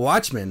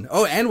 Watchmen.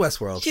 Oh, and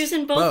Westworld. She was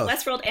in both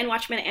Westworld and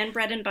Watchmen and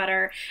Bread and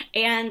Butter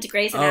and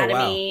Grey's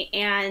Anatomy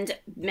and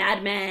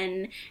Mad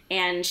Men.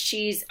 And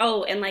she's,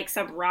 and like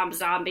some Rob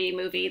Zombie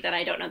movie that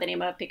I don't know the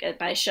name of,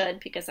 but I should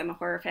because I'm a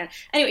horror fan.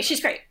 Anyway,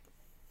 she's great.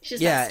 She's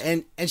best.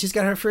 and she's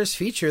got her first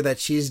feature that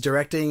she's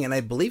directing and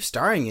I believe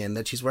starring in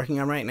that she's working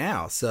on right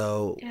now.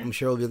 So yeah. I'm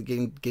sure we'll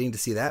be getting to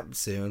see that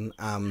soon.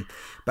 But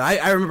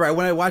I remember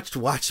when I watched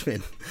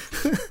Watchmen,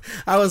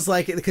 I was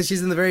like, because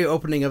she's in the very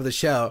opening of the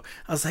show,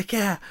 I was like,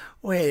 yeah,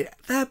 wait,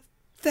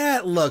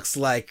 that looks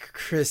like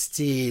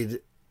Christine.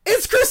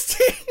 It's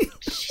Christine.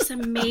 She's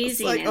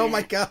amazing. I was like, oh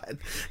my God.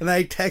 And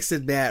I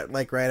texted Matt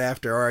like right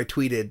after, or I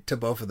tweeted to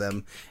both of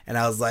them. And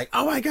I was like,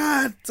 oh my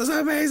God, this is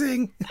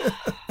amazing.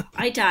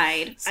 I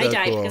died. So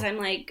cool. Because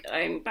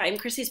I'm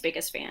Chrissy's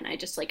biggest fan. I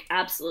just like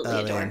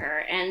absolutely adore her.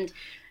 And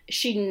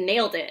she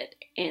nailed it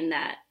in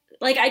that.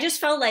 Like, I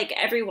just felt like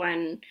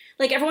everyone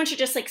should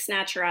just like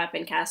snatch her up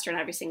and cast her in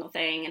every single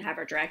thing and have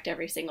her direct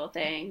every single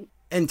thing.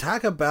 And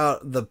talk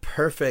about the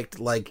perfect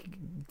like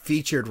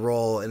featured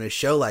role in a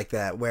show like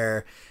that,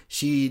 where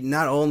she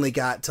not only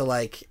got to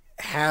like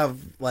have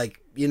like,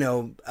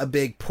 a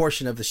big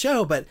portion of the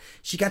show, but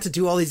she got to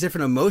do all these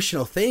different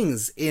emotional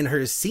things in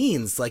her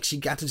scenes. Like she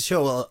got to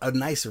show a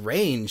nice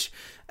range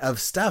of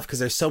stuff because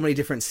there's so many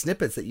different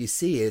snippets that you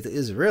see. It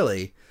is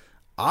really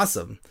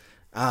awesome.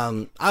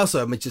 I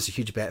also am just a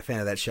huge fan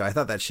of that show. I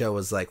thought that show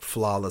was like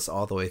flawless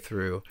all the way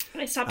through.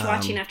 I stopped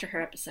watching after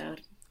her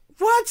episode.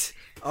 What?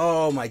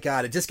 Oh my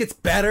God. It just gets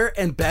better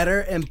and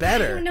better and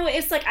better. I don't know.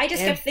 It's like, I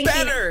just kept thinking,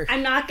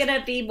 I'm not going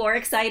to be more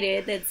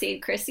excited than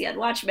seeing Chrissy on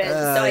Watchmen.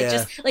 So I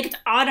just, like, it's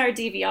on our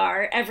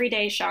DVR. Every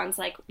day Sean's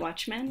like,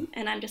 Watchmen?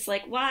 And I'm just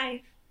like,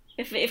 why?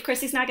 If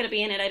Chrissy's not going to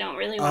be in it, I don't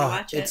really want to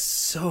watch it. It's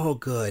so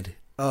good.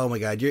 Oh my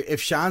God. If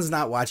Sean's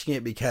not watching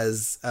it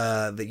because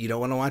that you don't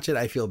want to watch it,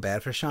 I feel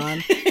bad for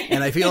Sean.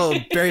 And I feel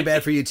very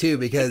bad for you too,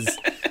 because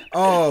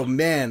oh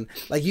man,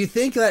 like you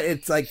think that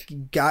it's like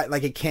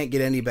it can't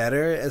get any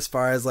better as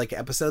far as like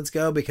episodes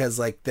go, because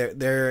like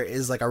there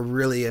is like a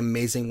really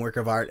amazing work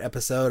of art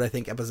episode. I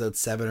think episode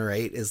 7 or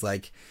 8 is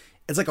like,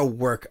 it's like a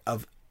work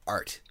of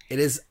art. It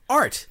is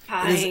art.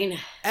 Fine. It is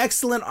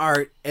excellent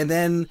art. And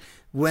then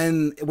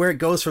where it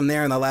goes from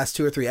there in the last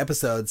 2 or 3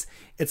 episodes,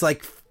 it's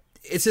like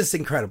it's just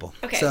incredible.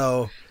 Okay.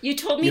 So you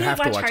told me to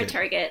watch Hard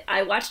Target.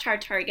 I watched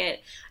Hard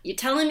Target. You're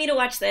telling me to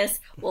watch this.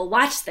 We'll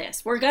watch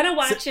this. We're going to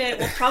watch it.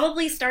 We'll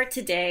probably start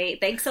today.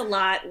 Thanks a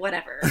lot.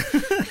 Whatever.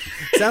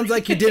 Sounds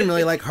like you didn't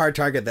really like Hard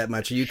Target that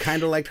much. You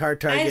kind of liked Hard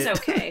Target. It's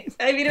okay.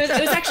 I mean, it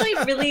was actually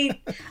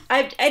really...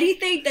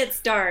 anything that's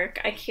dark,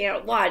 I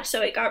can't watch.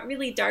 So it got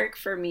really dark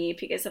for me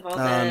because of all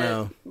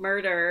the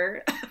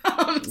murder.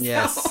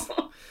 Yes.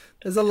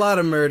 There's a lot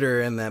of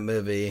murder in that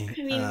movie.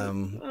 I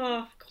mean,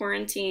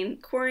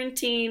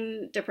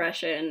 quarantine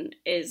depression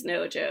is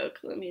no joke,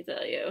 let me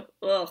tell you.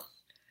 Ugh.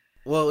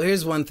 Well,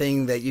 here's one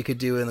thing that you could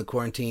do in the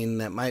quarantine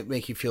that might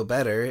make you feel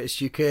better is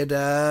you could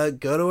go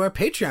to our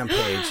Patreon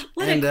page.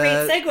 What a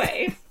great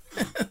segue.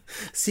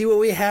 See what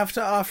we have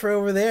to offer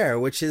over there,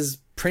 which is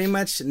pretty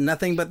much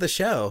nothing but the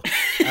show.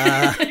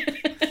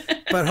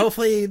 But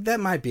hopefully that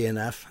might be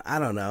enough. I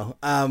don't know.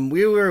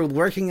 We were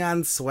working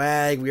on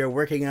swag. We were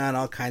working on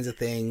all kinds of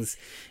things.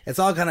 It's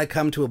all going to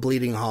come to a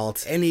bleeding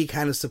halt. Any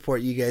kind of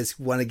support you guys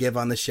want to give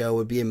on the show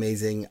would be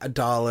amazing.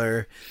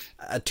 $1,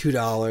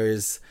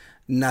 $2,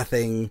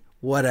 nothing,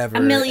 whatever.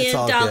 $1 million. It's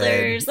all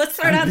good. Let's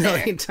start out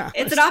there. It's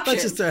an option.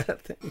 Let's just start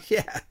out there.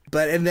 Yeah.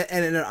 But and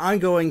an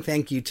ongoing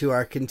thank you to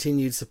our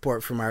continued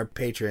support from our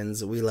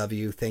patrons. We love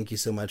you. Thank you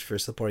so much for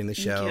supporting the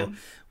show.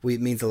 It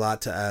means a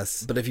lot to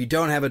us. But if you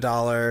don't have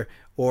 $1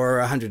 or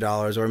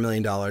 $100 or $1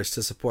 million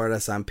to support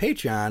us on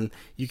Patreon,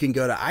 you can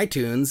go to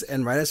iTunes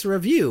and write us a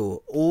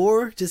review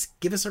or just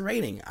give us a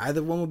rating.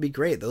 Either one would be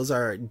great. Those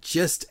are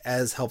just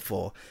as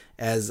helpful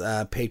as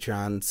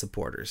Patreon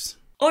supporters.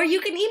 Or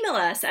you can email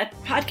us at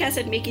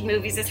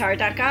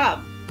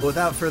podcast@makingmoviesishard.com.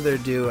 Without further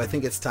ado, I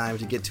think it's time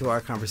to get to our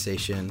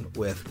conversation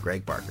with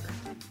Greg Barker.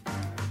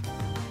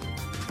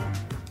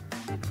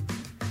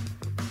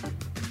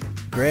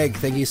 Greg,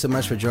 thank you so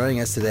much for joining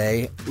us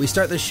today. We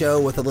start the show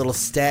with a little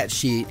stat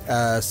sheet,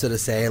 so to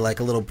say, like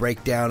a little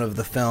breakdown of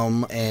the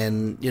film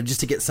and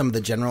just to get some of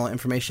the general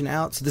information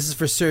out. So this is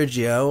for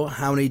Sergio.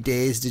 How many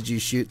days did you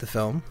shoot the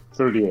film?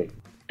 38.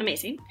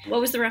 Amazing.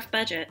 What was the rough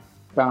budget?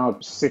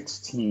 About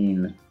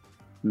 16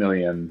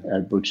 million,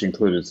 which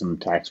included some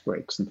tax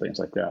breaks and things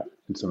like that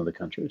in some of the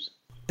countries.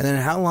 And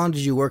then how long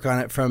did you work on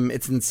it from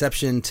its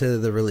inception to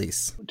the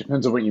release? It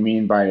depends on what you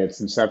mean by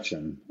its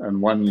inception. On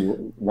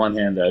one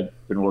hand, I've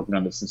been working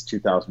on it since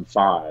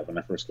 2005 when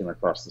I first came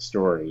across the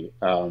story.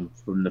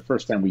 From the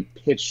first time we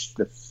pitched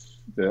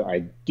the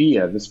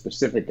idea, the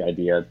specific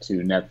idea to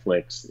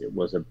Netflix, it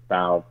was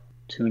about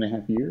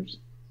 2.5 years.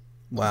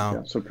 Wow.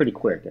 Yeah, so pretty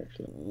quick,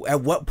 actually.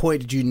 At what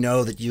point did you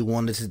know that you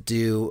wanted to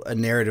do a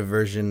narrative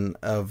version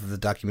of the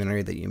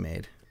documentary that you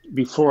made?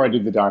 Before I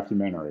did the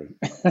documentary.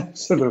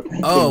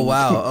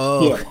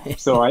 Wow. Yeah.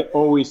 So I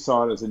always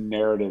saw it as a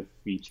narrative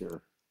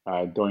feature,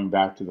 going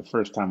back to the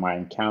first time I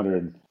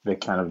encountered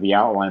the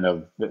outline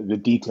of the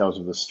details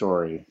of the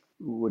story,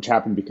 which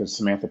happened because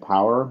Samantha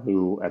Power,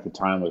 who at the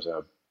time was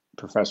a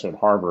professor at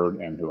Harvard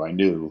and who I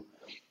knew,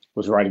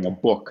 was writing a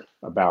book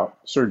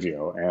about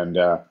Sergio. And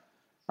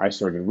I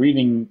started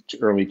reading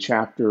early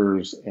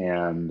chapters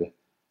and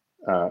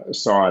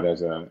saw it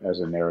as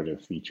a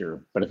narrative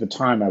feature. But at the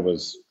time I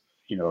was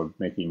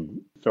making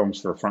films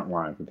for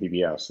Frontline for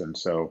PBS. And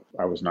so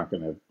I was not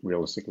going to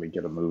realistically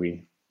get a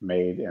movie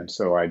made. And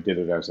so I did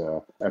it as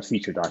a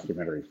feature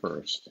documentary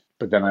first.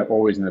 But then I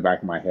always in the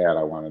back of my head,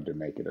 I wanted to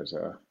make it as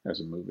a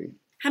movie.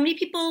 How many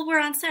people were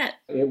on set?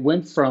 It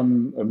went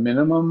from a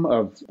minimum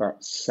of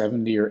about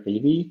 70 or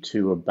 80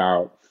 to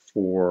about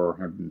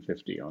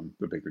 450 on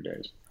the bigger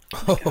days.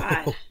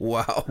 Oh,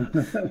 wow.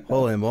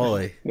 Holy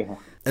moly. Yeah.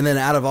 And then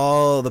out of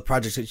all the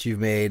projects that you've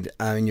made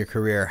in your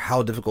career,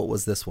 how difficult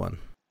was this one?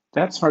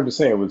 That's hard to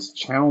say. It was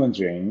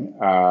challenging.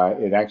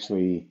 It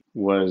actually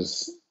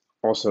was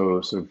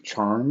also sort of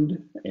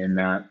charmed in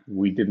that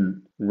we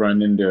didn't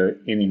run into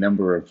any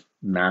number of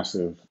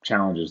massive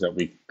challenges that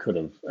we could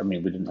have. I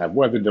mean, we didn't have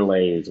weather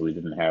delays. We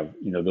didn't have,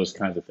 those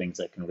kinds of things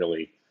that can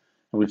really,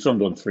 and we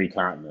filmed on 3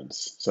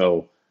 continents.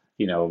 So,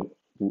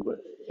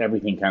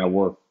 everything kind of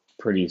worked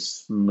pretty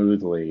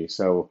smoothly.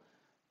 So,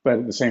 but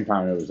at the same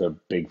time, it was a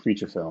big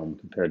feature film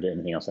compared to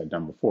anything else I'd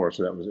done before.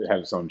 So it had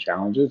its own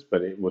challenges,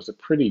 but it was a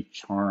pretty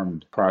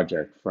charmed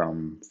project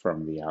from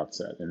the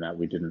outset in that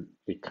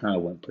it kind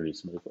of went pretty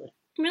smoothly.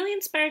 I'm really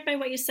inspired by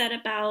what you said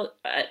about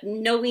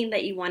knowing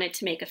that you wanted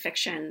to make a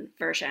fiction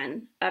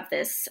version of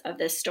this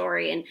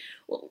story. And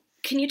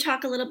can you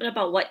talk a little bit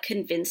about what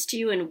convinced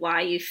you and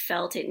why you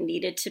felt it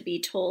needed to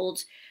be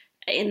told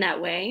in that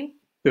way?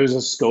 There's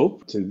a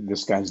scope to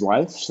this guy's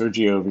life.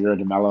 Sergio Vieira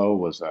de Mello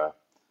was a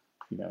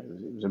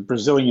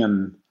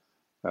Brazilian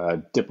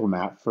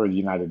diplomat for the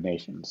United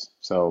Nations.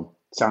 So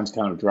it sounds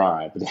kind of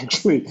dry, but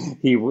actually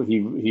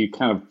he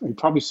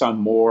probably saw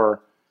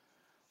more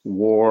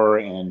war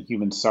and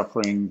human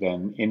suffering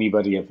than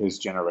anybody of his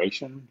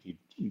generation. He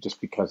just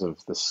because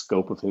of the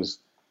scope of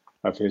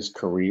his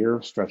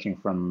career, stretching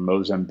from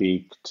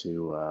Mozambique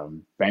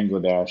to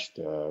Bangladesh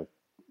to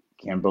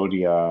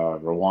Cambodia,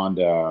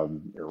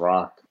 Rwanda,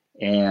 Iraq.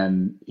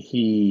 And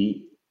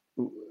he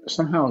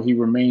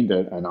remained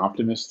an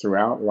optimist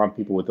throughout. A lot of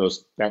people with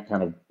that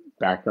kind of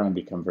background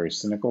become very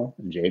cynical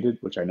and jaded,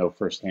 which I know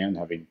firsthand,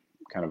 having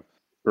kind of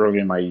early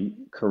in my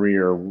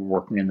career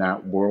working in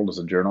that world as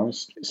a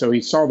journalist. So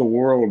he saw the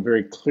world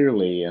very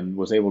clearly and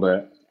was able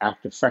to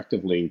act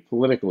effectively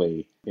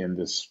politically in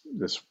this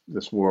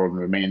world and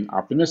remain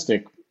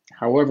optimistic.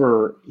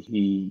 However,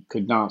 he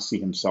could not see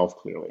himself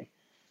clearly.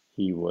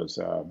 He was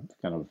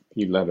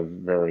he led a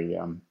very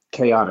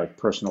chaotic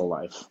personal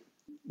life.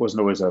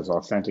 Wasn't always as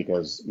authentic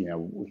as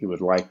he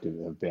would like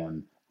to have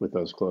been with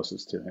those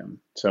closest to him.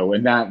 So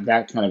in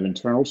that kind of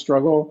internal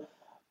struggle,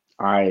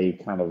 I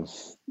kind of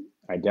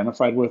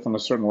identified with on a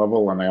certain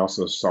level, and I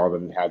also saw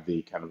that it had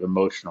the kind of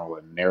emotional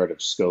and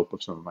narrative scope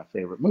of some of my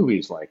favorite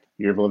movies, like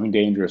Year of Living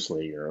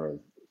Dangerously or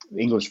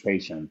English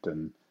Patient,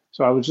 and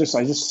so I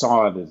just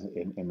saw it as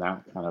in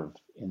that kind of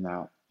in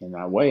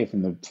that way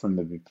from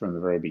the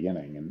very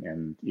beginning,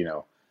 and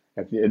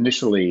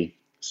initially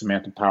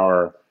Samantha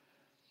Power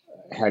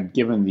had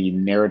given the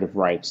narrative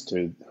rights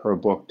to her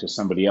book to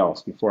somebody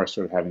else before I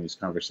started having these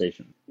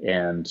conversations.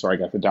 And so I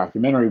got the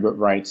documentary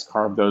rights,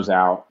 carved those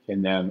out,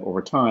 and then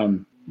over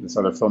time, this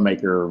other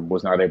filmmaker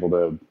was not able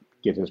to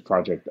get his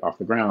project off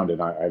the ground,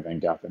 and I then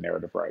got the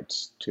narrative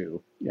rights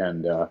too.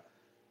 And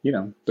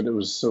but it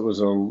was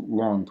a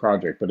long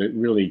project, but it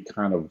really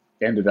kind of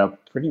ended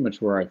up pretty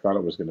much where I thought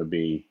it was going to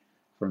be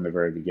from the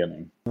very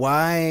beginning.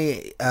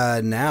 Why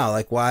now?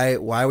 Like, why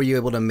were you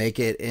able to make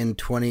it in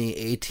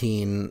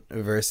 2018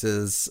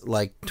 versus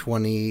like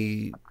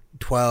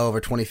 2012 or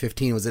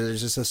 2015? Was it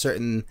just a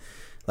certain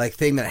like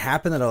thing that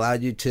happened that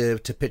allowed you to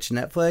pitch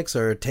Netflix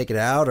or take it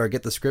out or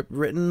get the script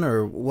written,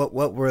 or what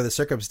were the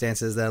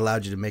circumstances that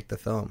allowed you to make the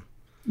film?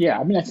 Yeah,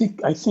 I mean, I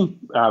think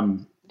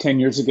 10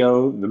 years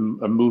ago,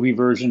 a movie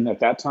version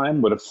at that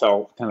time would have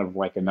felt kind of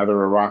like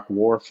another Iraq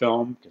War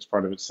film because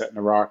part of it's set in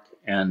Iraq,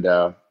 and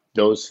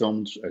those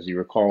films, as you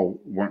recall,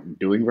 weren't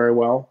doing very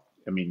well.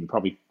 I mean,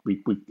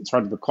 it's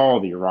hard to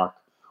recall the Iraq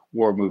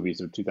War movies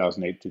of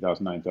 2008,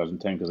 2009,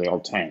 2010 because they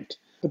all tanked.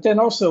 But then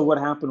also what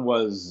happened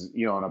was,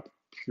 on a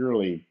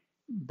purely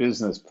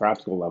business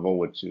practical level,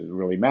 which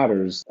really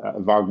matters,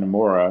 Wagner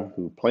Moura,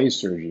 who plays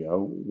Sergio,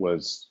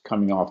 was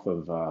coming off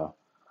of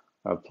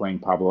playing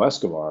Pablo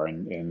Escobar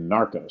in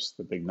Narcos,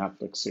 the big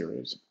Netflix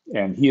series.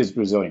 And he is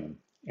Brazilian.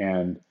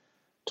 And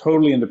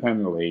totally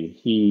independently,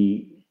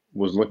 he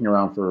was looking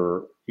around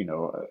for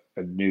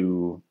a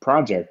new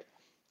project,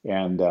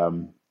 and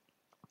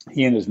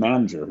he and his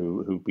manager,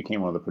 who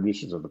became one of the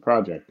producers of the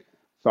project,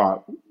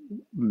 thought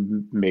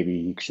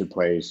maybe he should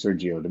play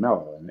Sergio de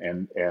Mello,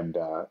 and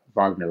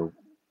Wagner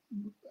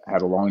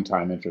had a long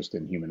time interest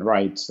in human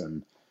rights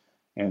and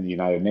the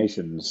United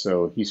Nations,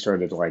 so he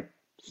started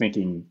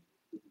thinking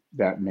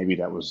that maybe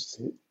that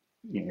was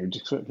he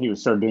would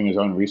start doing his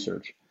own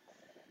research,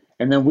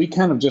 and then we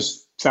kind of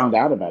just found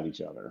out about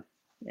each other,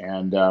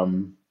 and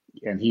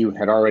he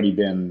had already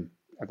been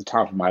at the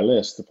top of my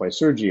list to play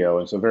Sergio.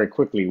 And so very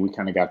quickly we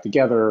kind of got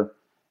together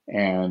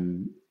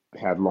and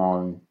had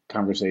long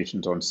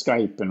conversations on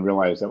Skype and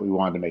realized that we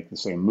wanted to make the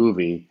same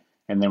movie.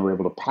 And then we were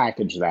able to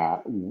package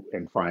that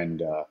and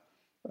find a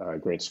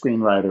great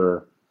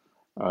screenwriter,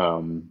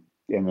 and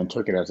then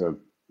took it as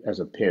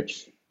a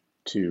pitch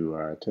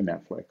to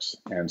Netflix.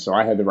 And so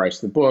I had the rights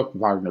to the book.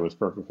 Wagner was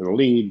perfect for the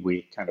lead.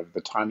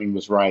 The timing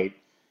was right.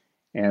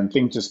 And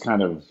things just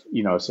kind of,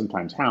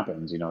 sometimes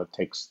happens. It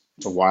takes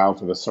a while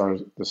for the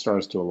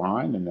stars to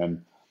align, and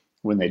then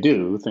when they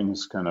do,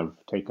 things kind of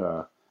take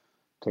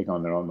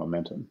on their own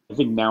momentum. I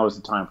think now is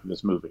the time for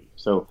this movie.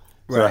 So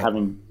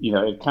having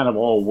it kind of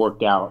all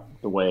worked out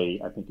the way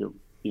I think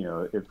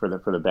it for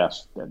the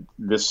best. That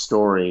this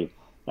story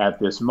at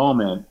this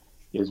moment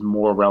is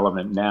more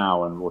relevant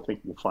now, and we'll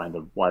find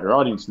a wider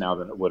audience now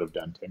than it would have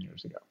done 10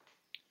 years ago.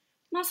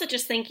 I'm also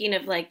just thinking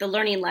of the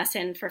learning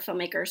lesson for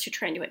filmmakers who are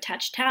trying to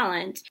attach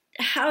talent.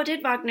 How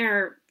did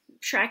Wagner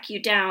track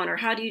you down, or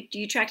how do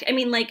you track? I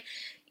mean,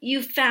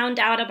 you found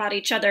out about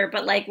each other,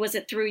 but was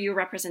it through your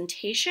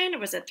representation, or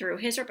was it through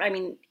his? I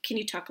mean, can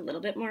you talk a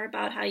little bit more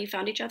about how you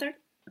found each other?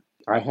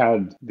 I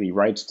had the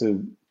rights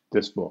to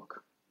this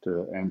book,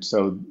 and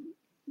so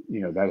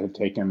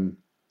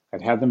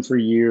I'd had them for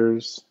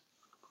years,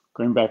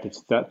 going back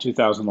to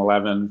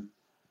 2011.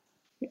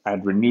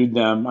 I'd renewed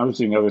them. I was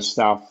doing other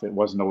stuff. It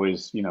wasn't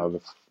always,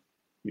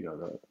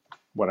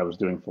 what I was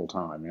doing full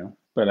time,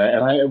 But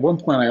at one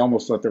point, I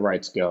almost let the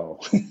rights go,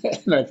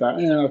 and I thought,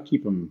 I'll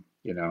keep them.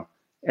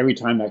 Every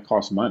time that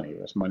costs money,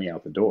 that's money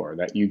out the door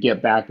that you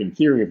get back in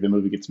theory if the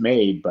movie gets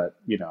made, but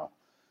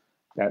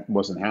that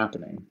wasn't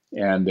happening,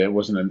 and it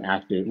wasn't an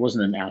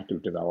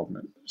active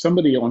development.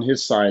 Somebody on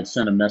his side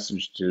sent a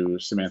message to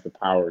Samantha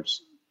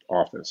Power's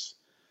office.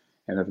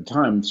 And at the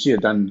time, she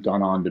had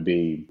gone on to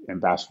be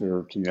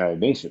ambassador to the United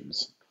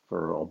Nations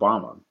for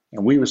Obama.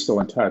 And we were still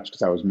in touch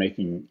because I was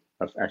making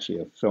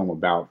actually a film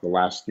about the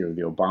last year of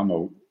the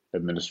Obama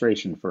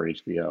administration for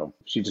HBO.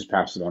 She just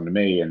passed it on to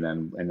me, and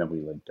then we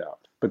linked up.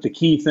 But the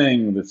key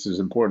thing that's as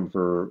important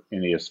for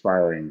any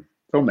aspiring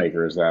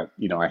filmmaker is that,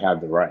 I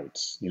had the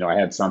rights. I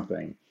had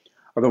something.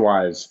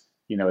 Otherwise,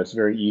 it's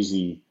very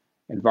easy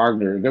And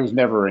Wagner, there was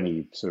never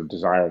any sort of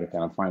desire to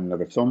kind of find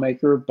another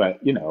filmmaker.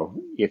 But, you know,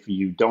 if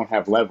you don't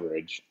have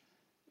leverage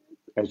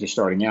as you're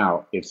starting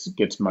out, it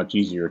gets much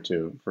easier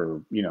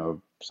for, you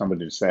know,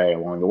 somebody to say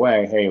along the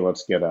way, hey,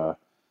 let's get a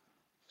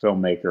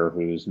filmmaker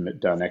who's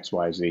done X,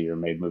 Y, Z or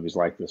made movies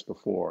like this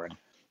before.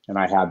 And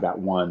I had that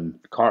one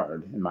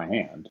card in my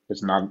hand.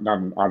 It's not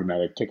an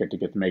automatic ticket to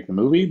get to make the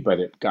movie, but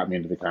it got me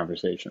into the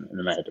conversation. And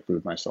then I had to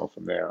prove myself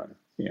from there, and,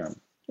 you know,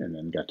 and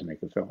then got to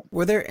make the film.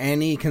 Were there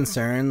any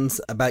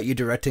concerns about you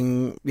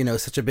directing, you know,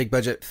 such a big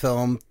budget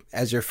film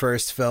as your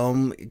first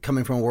film,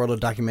 coming from a world of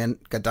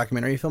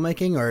documentary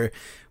filmmaking, or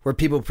were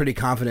people pretty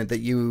confident that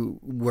you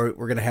were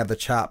going to have the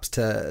chops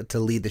to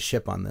lead the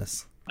ship on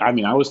this? I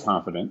mean, I was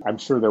confident. I'm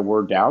sure there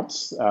were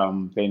doubts.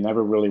 They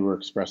never really were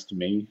expressed to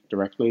me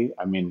directly.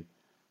 I mean,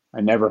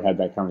 I never had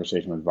that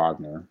conversation with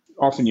Wagner.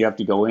 Often you have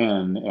to go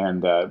in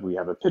and we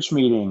have a pitch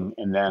meeting,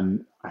 and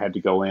then I had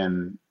to go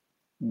in,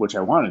 which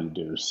I wanted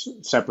to do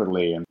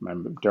separately, and my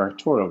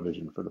directorial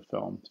vision for the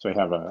film. So I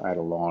had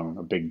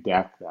a big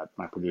deck that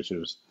my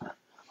producers,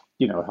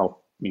 you know,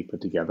 helped me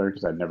put together,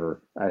 because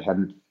I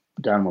hadn't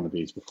done one of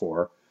these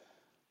before.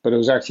 But it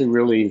was actually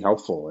really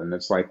helpful, and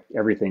it's like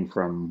everything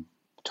from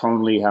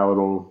tonally how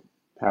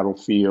it'll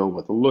feel,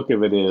 what the look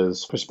of it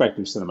is,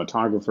 prospective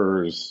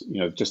cinematographers, you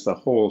know, just the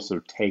whole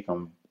sort of take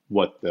on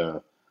what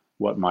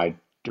my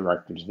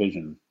director's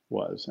vision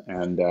was,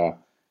 and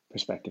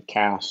prospective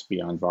cast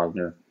beyond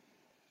Wagner.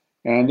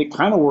 And it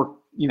kind of worked,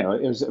 you know,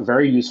 it was a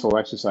very useful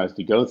exercise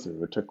to go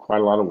through. It took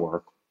quite a lot of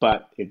work,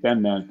 but it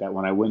then meant that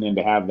when I went in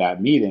to have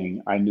that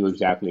meeting, I knew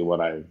exactly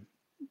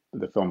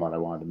the film that I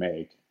wanted to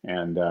make.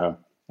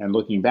 And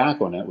looking back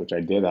on it, which I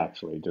did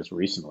actually just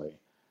recently,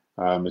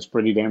 is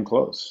pretty damn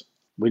close.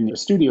 When the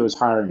studio is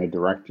hiring a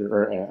director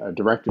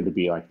to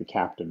be like the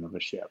captain of a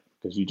ship,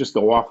 because you just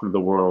go off into the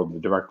world, the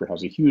director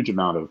has a huge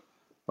amount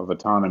of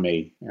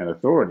autonomy and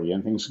authority,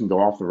 and things can go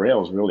off the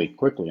rails really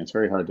quickly. And it's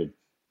very hard to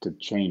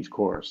change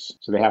course.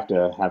 So they have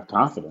to have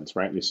confidence,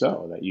 rightly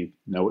so, that you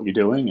know what you're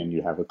doing and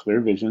you have a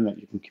clear vision that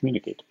you can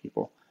communicate to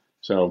people.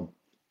 So,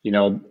 you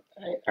know,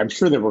 I'm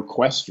sure there were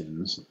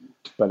questions,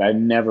 but I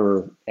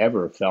never,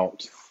 ever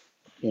felt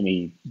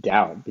any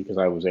doubt, because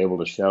I was able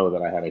to show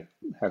that I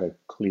had a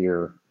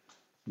clear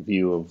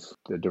view of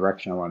the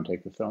direction I want to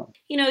take the film.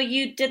 You know,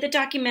 you did the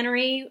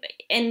documentary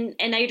and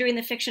now you're doing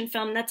the fiction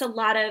film. That's a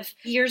lot of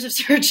years of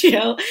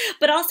Sergio,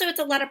 but also it's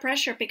a lot of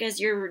pressure because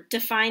you're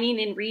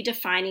defining and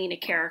redefining a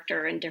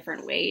character in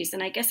different ways.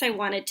 And I guess I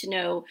wanted to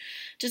know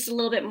just a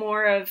little bit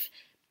more of,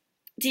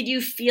 did you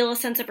feel a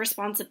sense of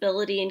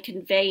responsibility in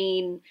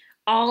conveying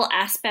all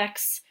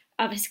aspects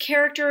of his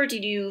character?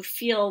 Did you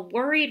feel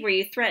worried? Were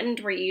you threatened?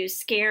 Were you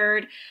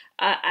scared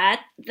at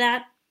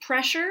that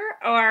pressure,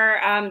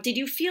 or did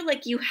you feel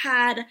like you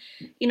had,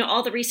 you know,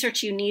 all the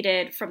research you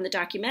needed from the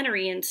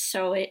documentary, and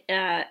so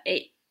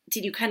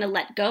did you kind of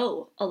let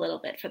go a little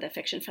bit for the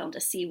fiction film to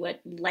see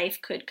what life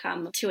could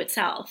come to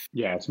itself?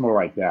 Yeah, it's more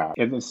like that.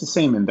 And it's the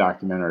same in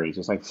documentaries.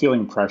 It's like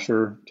feeling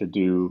pressure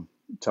to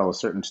tell a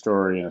certain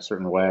story in a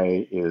certain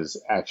way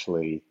is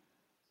actually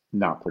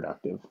not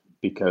productive,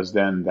 because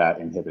then that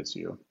inhibits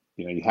you.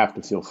 You know, you have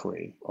to feel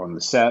free on the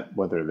set,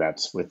 whether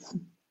that's with,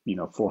 you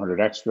know,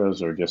 400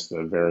 extras or just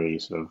a very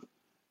sort of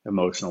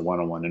emotional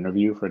one-on-one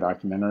interview for a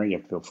documentary. You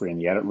have to feel free in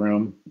the edit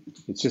room.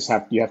 It's just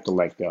you have to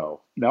let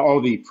go. Now,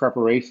 all the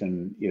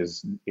preparation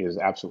is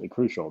absolutely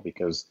crucial,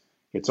 because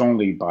it's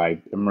only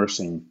by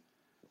immersing,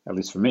 at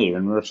least for me,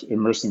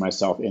 immersing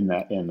myself in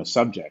the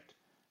subject,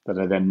 that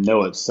I then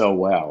know it so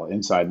well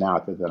inside and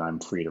out that I'm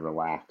free to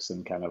relax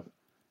and kind of,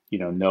 you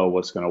know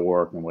what's going to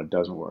work and what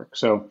doesn't work.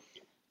 So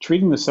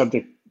treating the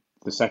subject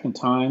the second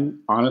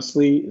time,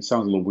 honestly, it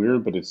sounds a little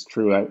weird, but it's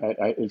true.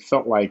 It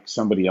felt like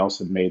somebody else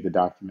had made the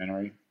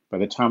documentary. By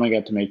the time I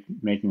got to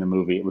making the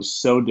movie, it was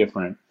so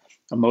different.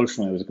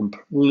 Emotionally, it was a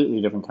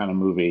completely different kind of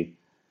movie.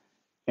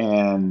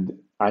 And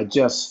I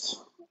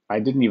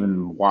didn't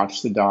even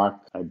watch the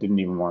doc. I didn't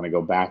even want to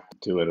go back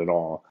to it at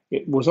all.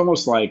 It was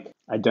almost like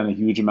I'd done a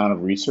huge amount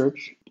of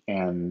research,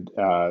 and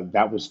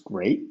that was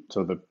great.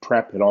 So the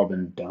prep had all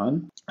been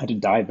done. I had to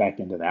dive back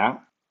into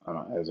that.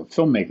 As a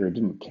filmmaker, I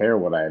didn't care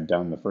what I had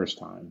done the first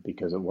time,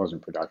 because it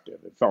wasn't productive.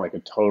 It felt like a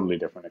totally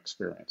different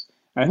experience.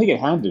 And I think it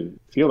had to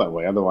feel that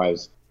way.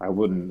 Otherwise, I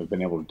wouldn't have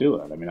been able to do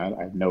it. I mean, I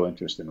have no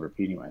interest in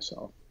repeating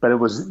myself. But it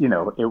was, you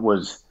know,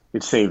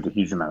 it saved a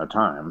huge amount of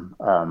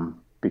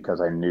time, because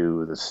I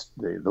knew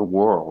the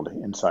world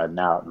inside and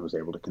out, and was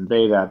able to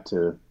convey that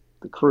to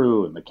the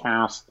crew and the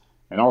cast.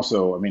 And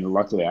also, I mean,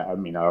 luckily,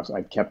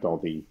 I kept all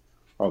the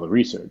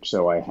research.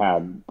 So I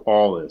had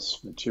all this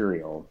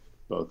material,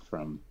 both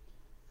from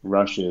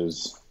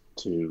rushes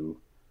to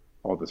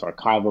all this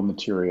archival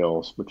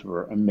materials, which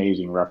were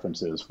amazing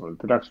references for the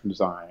production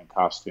design and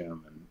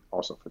costume, and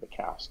also for the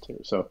cast too.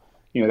 So,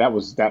 you know, that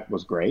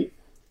was great.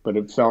 but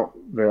it felt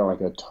very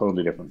like a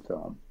totally different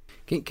film.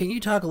 Can you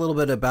talk a little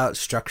bit about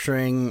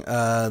structuring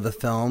the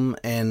film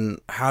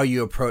and how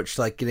you approached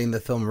like getting the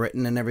film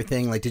written and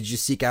everything? Like, did you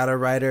seek out a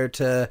writer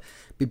to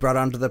be brought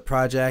onto the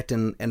project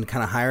and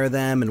kind of hire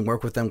them and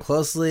work with them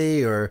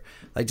closely? Or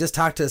like just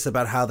talk to us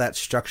about how that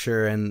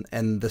structure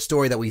and the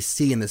story that we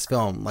see in this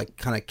film like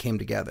kind of came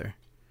together.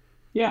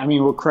 Yeah, I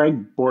mean, well,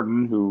 Craig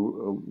Borton,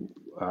 who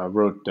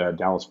wrote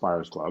Dallas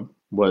Buyers Club,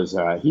 was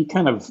he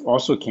kind of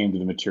also came to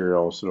the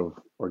material sort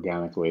of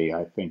organically.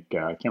 I think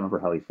I can't remember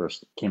how he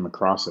first came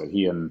across it.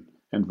 He and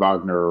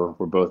Wagner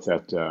were both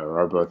at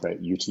are both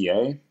at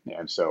UTA,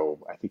 and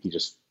so I think he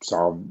just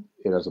saw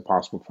it as a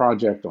possible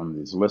project on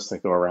these lists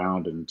that go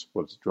around and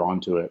was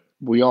drawn to it.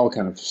 We all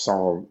kind of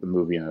saw the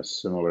movie in a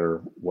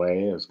similar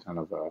way as kind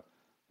of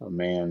a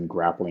man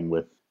grappling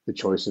with the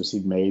choices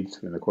he'd made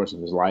in the course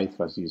of his life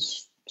as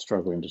he's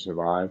struggling to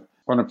survive.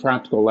 On a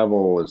practical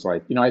level, it's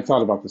like, I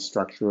thought about the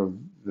structure of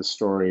the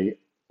story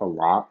a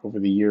lot over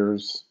the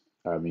years.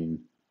 I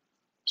mean,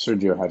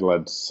 Sergio had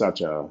led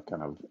such a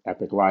kind of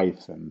epic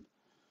life and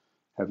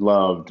had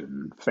loved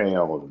and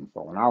failed and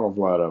fallen out of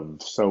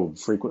love so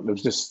frequent. There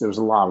was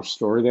a lot of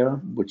story there,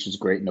 which is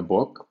great in a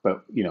book,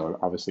 but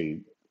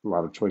obviously a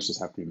lot of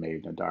choices have to be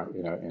made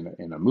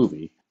in a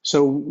movie.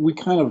 So we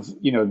kind of,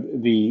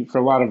 for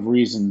a lot of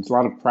reasons, a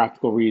lot of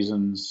practical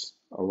reasons,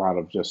 a lot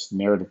of just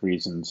narrative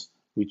reasons,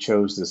 we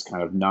chose this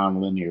kind of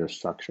non-linear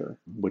structure,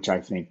 which I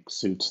think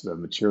suits the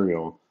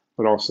material.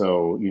 But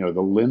also,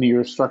 the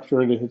linear structure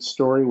of his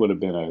story would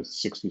have been a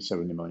 $60,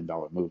 $70 million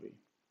movie,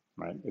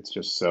 right? It's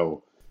just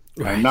so,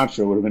 right. I'm not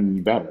sure it would have been any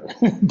better.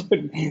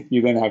 But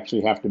you then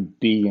actually have to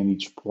be in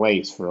each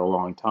place for a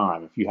long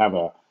time. If you have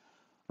a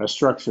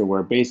structure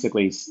where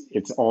basically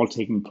it's all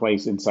taking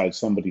place inside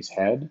somebody's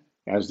head,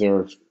 as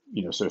they're,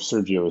 so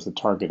Sergio is the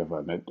target of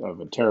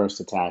a terrorist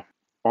attack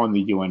on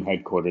the UN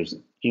headquarters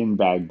in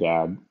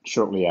Baghdad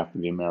shortly after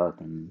the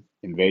American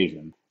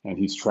invasion. And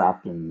he's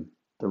trapped in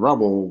the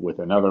rubble with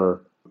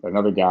another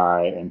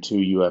guy, and 2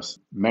 U.S.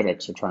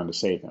 medics are trying to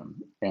save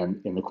him.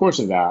 And in the course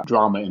of that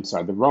drama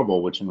inside the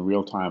rubble, which in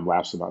real time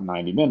lasts about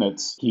 90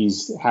 minutes,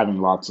 he's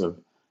having lots of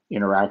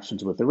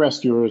interactions with the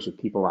rescuers, with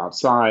people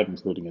outside,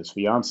 including his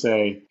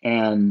fiance,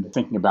 and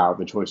thinking about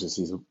the choices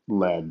he's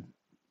led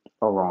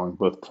along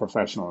both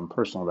professional and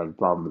personal that have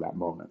brought him to that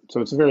moment.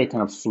 So it's a very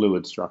kind of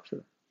fluid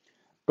structure.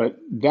 But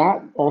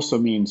that also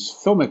means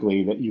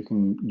filmically that you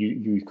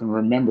can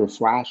remember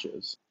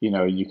flashes.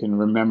 You can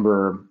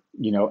remember,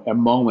 a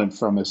moment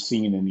from a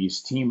scene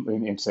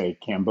in say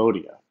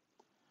Cambodia,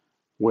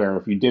 where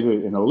if you did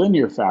it in a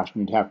linear fashion,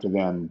 you'd have to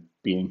then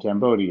be in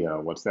Cambodia.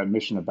 What's that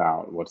mission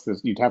about? What's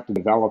this? You'd have to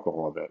develop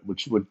all of it,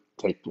 which would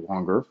take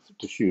longer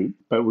to shoot.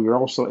 But we were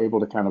also able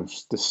to kind of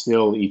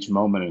distill each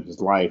moment in his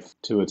life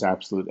to its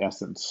absolute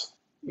essence.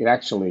 It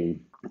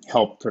actually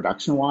helped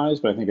production-wise,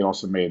 but I think it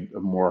also made a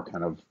more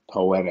kind of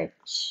poetic,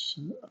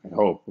 I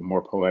hope, a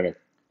more poetic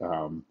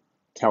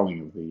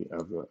telling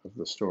of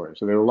the story.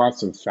 So there were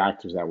lots of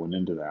factors that went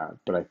into that,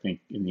 but I think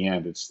in the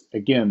end,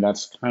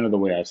 that's kind of the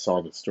way I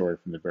saw the story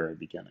from the very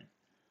beginning.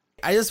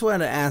 I just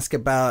wanted to ask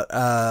about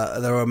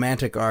the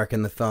romantic arc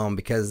in the film,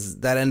 because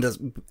that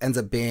ends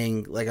up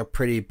being like a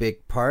pretty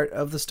big part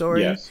of the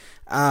story. Yes.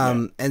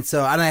 And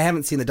I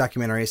haven't seen the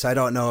documentary, so I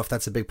don't know if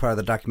that's a big part of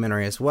the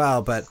documentary as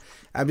well, but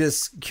I'm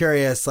just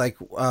curious, like,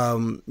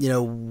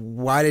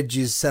 why did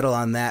you settle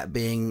on that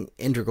being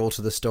integral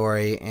to the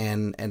story,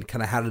 and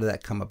kind of how did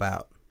that come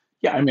about?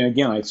 Yeah, I mean,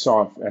 again, I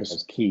saw it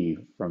as key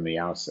from the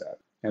outset.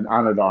 And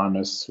Ana de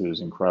Armas,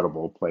 who's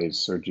incredible, plays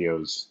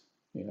Sergio's,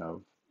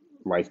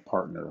 life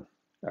partner,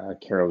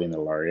 Carolina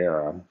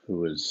Larriera, who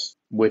was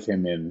with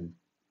him in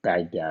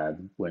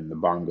Baghdad when the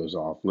bomb goes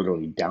off,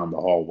 literally down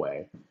the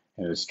hallway,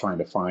 and is trying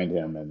to find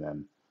him, and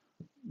then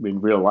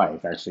in real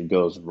life actually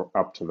goes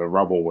up to the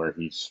rubble where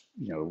he's,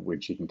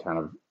 which you can kind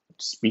of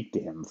speak to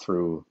him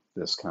through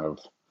this kind of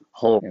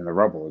hole in the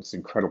rubble. It's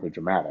incredibly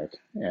dramatic,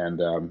 and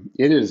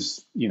it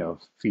is,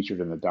 featured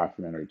in the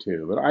documentary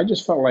too. But I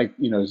just felt like,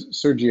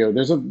 Sergio,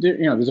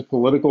 there's a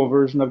political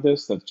version of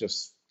this that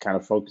just kind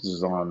of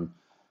focuses on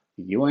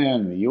the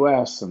UN and the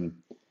US, and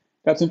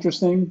that's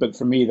interesting. But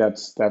for me,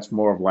 that's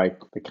more of like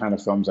the kind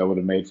of films I would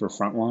have made for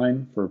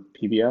Frontline for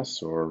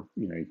PBS, or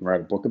you can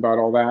write a book about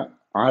all that.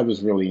 I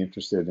was really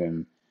interested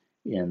in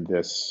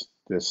this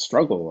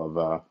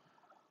struggle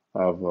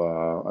of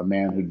a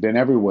man who'd been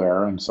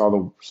everywhere and saw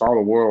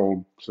the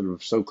world sort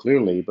of so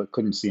clearly, but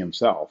couldn't see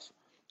himself.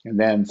 And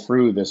then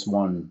through this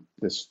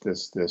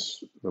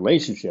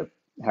relationship,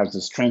 has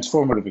this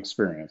transformative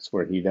experience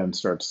where he then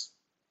starts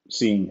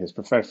seeing his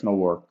professional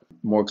work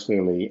more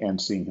clearly and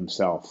seeing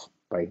himself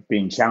by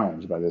being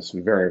challenged by this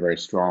very, very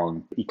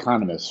strong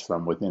economist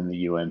from within the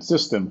UN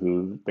system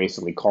who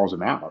basically calls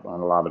him out on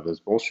a lot of his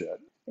bullshit,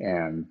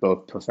 and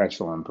both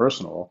professional and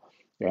personal,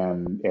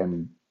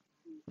 and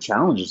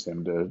challenges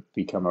him to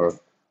become a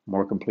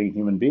more complete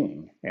human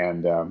being.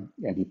 And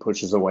he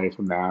pushes away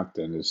from that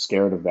and is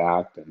scared of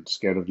that and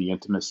scared of the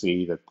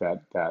intimacy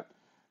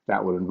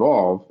that would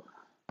involve,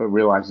 but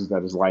realizes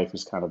that his life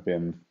has kind of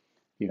been,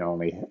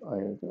 only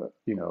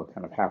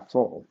kind of half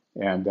full.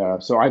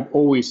 And so I've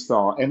always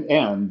thought,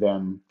 and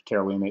then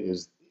Carolina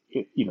is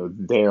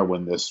there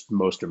when this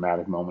most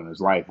dramatic moment in his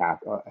life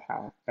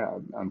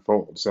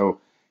unfolds. So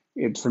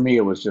for me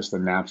it was just a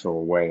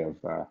natural way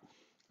of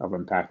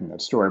unpacking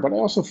that story. But I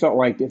also felt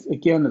like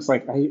it's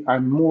like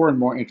I'm more and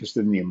more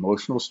interested in the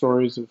emotional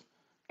stories of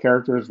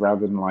characters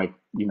rather than like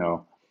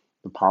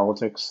the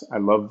politics. I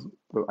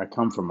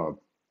come from a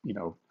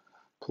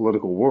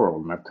political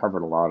world, and I've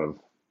covered a lot of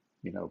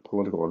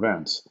political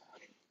events.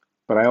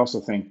 But I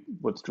also think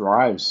what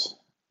drives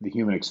the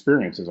human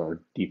experience is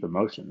our deep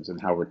emotions and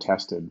how we're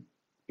tested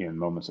in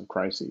moments of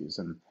crises.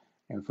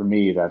 And for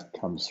me, that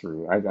comes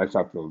through. I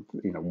thought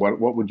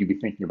what would you be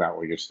thinking about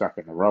when you're stuck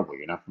in the rubble?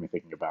 You're not going to be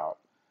thinking about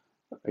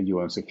a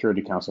UN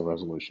Security Council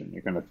resolution.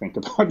 You're going to think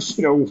about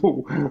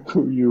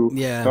who you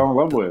fell in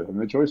love with and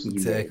the choices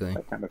you made,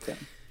 that kind of thing.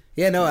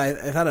 Yeah, no, I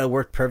thought it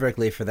worked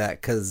perfectly for that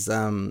because,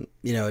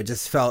 it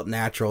just felt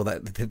natural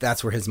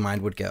that's where his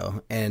mind would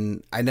go.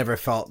 And I never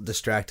felt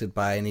distracted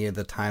by any of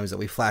the times that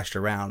we flashed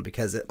around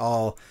because it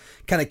all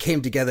kind of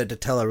came together to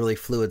tell a really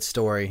fluid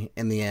story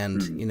in the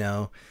end,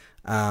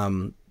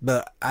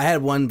 But I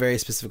had one very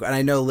specific, and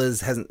I know Liz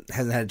hasn't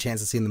had a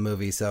chance to see the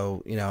movie,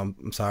 so,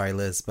 I'm sorry,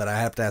 Liz, but I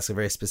have to ask a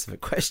very specific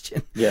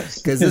question.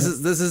 Yes. Because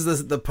this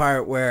is the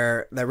part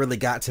where that really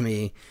got to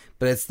me.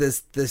 But it's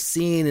this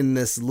scene in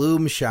this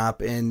loom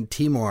shop in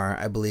Timor,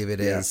 I believe it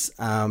is.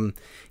 Can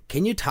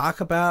you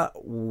talk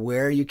about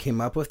where you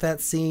came up with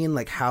that scene,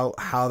 like how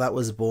that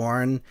was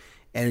born,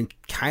 and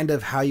kind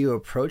of how you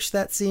approached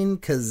that scene?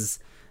 Because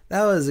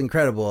that was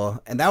incredible,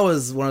 and that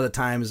was one of the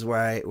times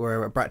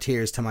where it brought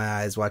tears to my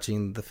eyes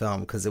watching the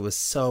film because it was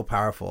so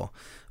powerful.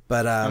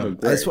 But I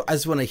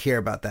just want to hear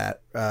about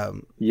that.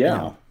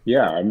 Yeah.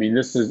 I mean,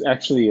 this is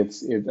actually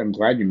I'm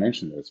glad you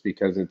mentioned this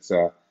because it's.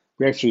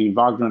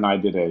 Wagner and I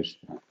did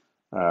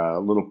a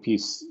little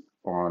piece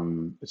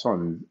on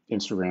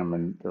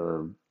Instagram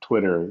or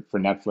Twitter for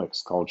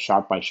Netflix called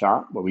Shot by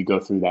Shot, where we go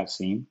through that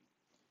scene.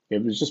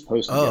 It was just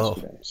posted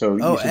yesterday, so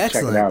you should excellent.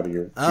 check it out.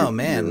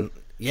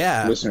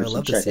 Your listeners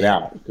should check it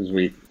out because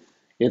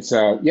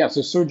So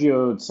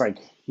Sergio, it's like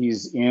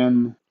he's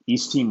in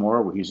East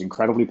Timor where he's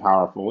incredibly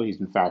powerful.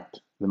 He's in fact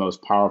the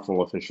most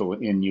powerful official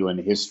in UN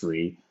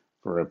history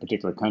for a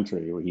particular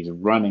country, where he's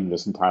running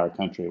this entire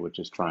country, which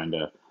is trying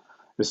to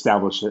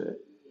establish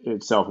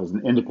itself as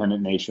an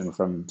independent nation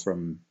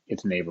from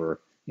its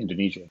neighbor,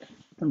 Indonesia.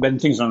 But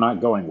things are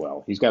not going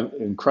well. He's got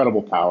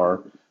incredible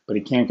power, but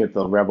he can't get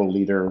the rebel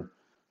leader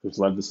who's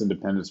led this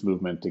independence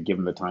movement to give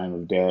him the time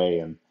of day.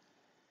 And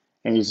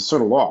he's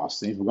sort of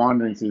lost. He's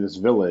wandering through this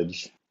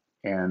village,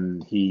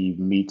 and he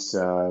meets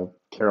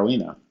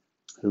Carolina,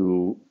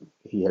 who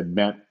he had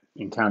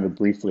encountered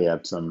briefly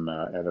at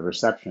a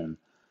reception.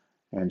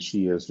 And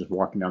she is just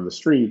walking down the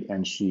street,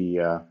 and she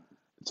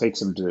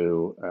takes him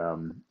to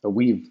a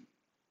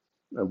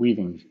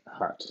weaving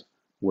hut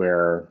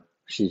where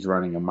she's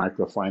running a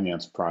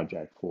microfinance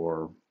project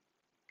for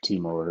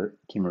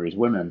Timorese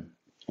women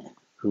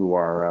who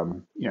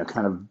are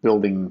kind of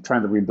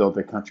trying to rebuild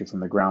their country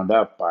from the ground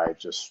up by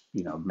just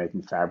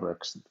making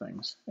fabrics and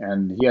things.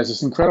 And he has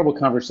this incredible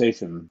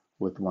conversation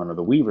with one of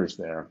the weavers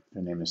there.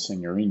 Her name is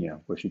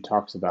Signorina, where he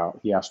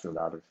asks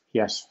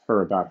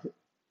her about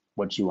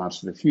what she wants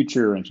for the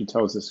future, and she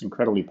tells this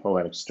incredibly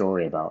poetic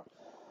story about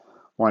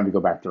wanting to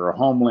go back to her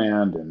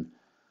homeland and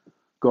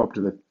go up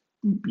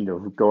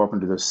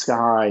into the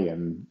sky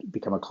and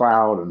become a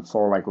cloud and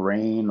fall like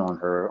rain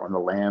on the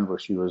land where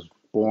she was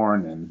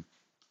born. And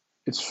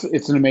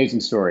it's an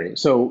amazing story.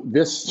 So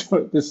this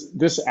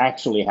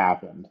actually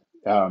happened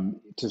to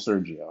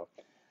Sergio.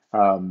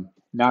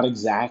 Not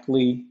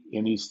exactly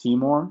in East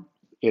Timor.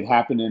 It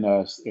happened in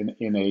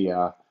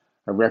a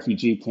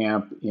refugee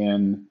camp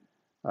in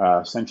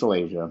Central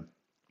Asia.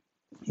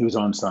 He was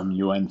on some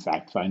UN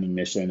fact-finding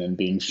mission and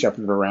being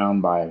shepherded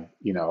around by,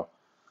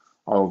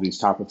 all of these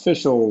top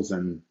officials.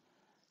 And,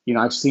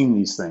 I've seen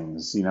these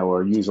things,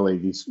 where usually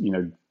these,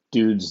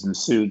 dudes in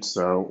suits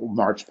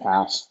march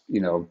past,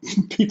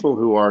 people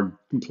who are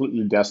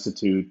completely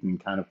destitute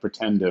and kind of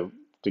pretend to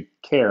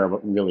care,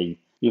 but really,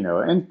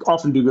 and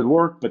often do good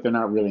work, but they're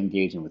not really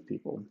engaging with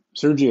people.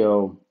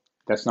 Sergio,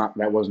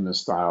 that wasn't his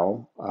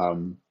style,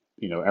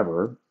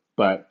 ever.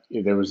 But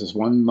there was this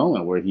one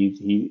moment where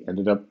he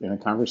ended up in a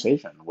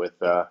conversation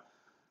with a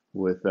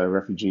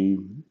refugee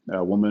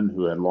woman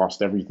who had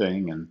lost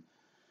everything,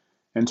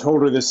 and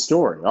told her this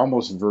story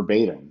almost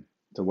verbatim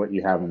to what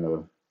you have in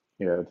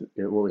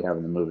what we have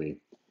in the movie,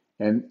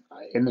 and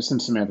it's in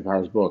Samantha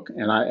Power's book.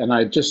 And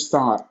I just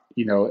thought,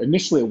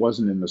 initially it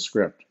wasn't in the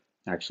script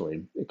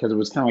actually, because it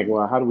was kind of like,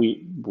 well,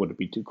 would it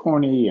be too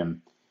corny?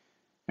 And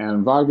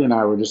Wagner and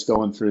I were just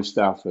going through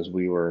stuff as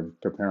we were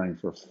preparing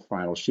for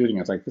final shooting.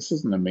 I was like, this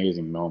is an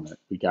amazing moment.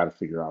 We got to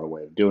figure out a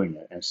way of doing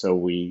it. And so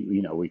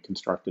we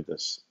constructed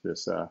this,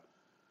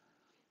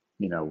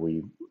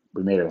 we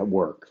made it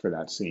work for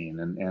that scene.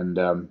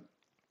 And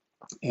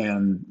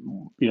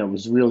it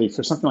was really,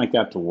 for something like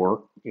that to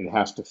work, it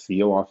has to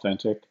feel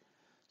authentic.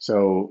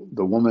 So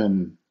the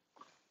woman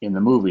in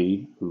the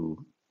movie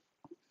who,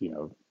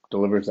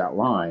 delivers that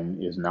line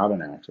is not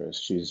an actress.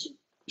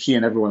 She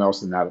and everyone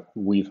else in that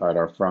we've had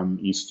are from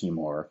East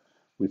Timor.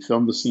 We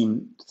filmed the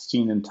scene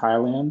in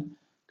Thailand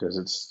because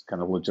it's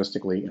kind of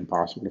logistically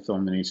impossible to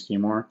film in East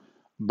Timor,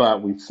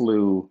 but we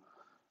flew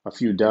a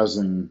few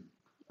dozen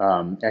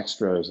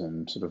extras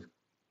and sort of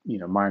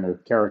minor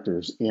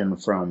characters in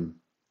from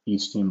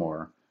East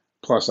Timor,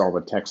 plus all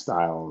the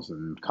textiles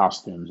and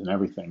costumes and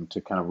everything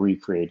to kind of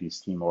recreate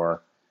East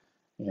Timor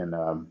in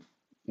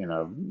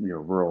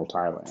rural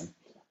Thailand.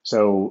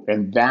 So,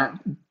 and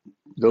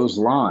those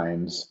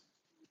lines,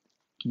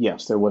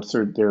 yes,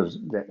 there's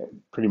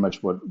pretty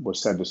much what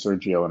was said to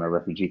Sergio in a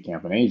refugee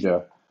camp in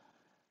Asia.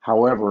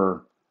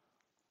 However,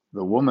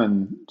 the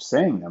woman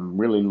saying them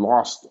really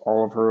lost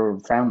all of her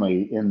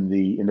family in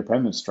the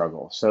independence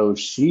struggle. So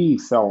she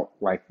felt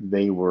like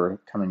they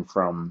were coming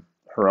from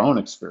her own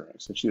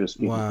experience, that she was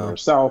speaking for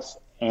herself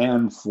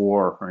and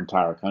for her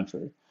entire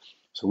country.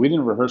 So we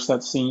didn't rehearse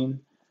that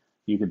scene.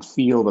 You could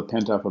feel the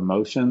pent up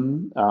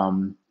emotion,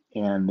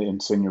 and in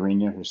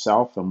Signorina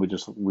herself, and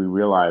we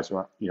realized,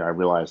 I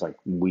realized like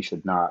we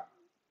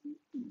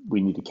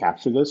need to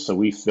capture this. So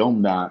we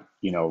filmed that,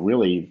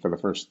 really for the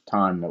first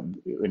time that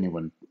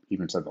anyone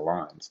even said the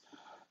lines.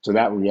 So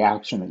that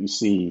reaction that you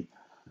see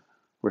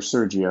where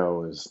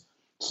Sergio is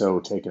so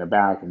taken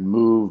aback and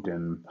moved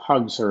and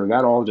hugs her,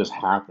 that all just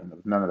happened.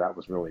 None of that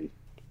was really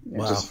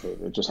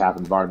anticipated. It just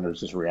happened. Wagner's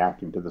just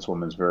reacting to this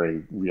woman's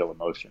very real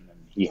emotion, and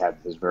he had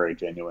his very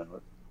genuine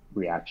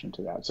reaction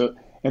to that. So,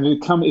 and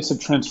it's a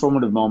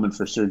transformative moment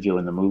for Sergio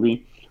in the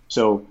movie.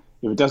 So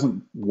if it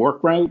doesn't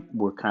work right,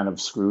 we're kind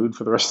of screwed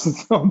for the rest of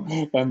the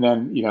film. And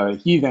then,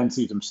 he then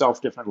sees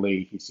himself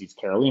differently. He sees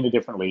Carolina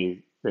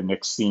differently. The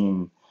next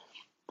scene,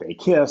 they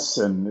kiss,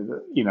 and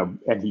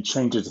and he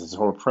changes his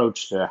whole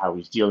approach to how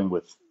he's dealing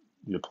with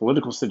the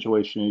political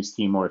situation in East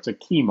Timor. It's a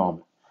key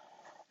moment,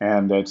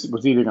 and it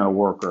was either going to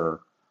work or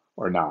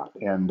not.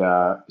 And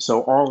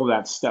so all of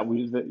that stuff,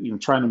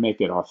 trying to make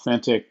it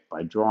authentic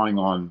by drawing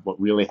on what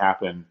really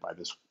happened, by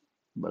this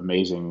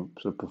amazing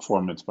sort of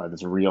performance by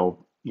this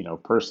real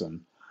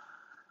person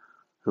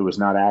who is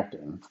not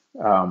acting.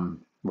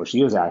 Well,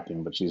 she is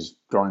acting, but she's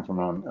drawing from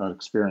her own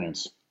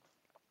experience.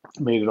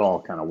 Made it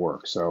all kind of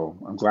work. So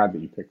I'm glad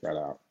that you picked that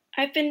out.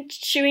 I've been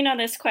chewing on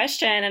this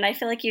question, and I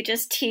feel like you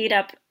just teed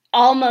up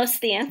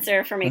almost the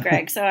answer for me,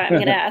 Greg. So I'm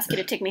going to ask you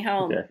to take me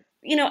home.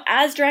 Okay.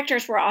 As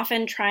directors, we're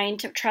often trying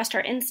to trust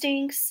our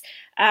instincts,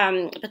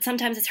 but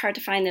sometimes it's hard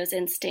to find those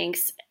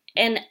instincts.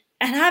 And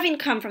having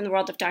come from the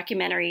world of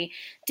documentary,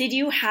 did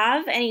you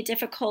have any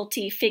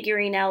difficulty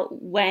figuring out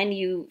when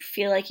you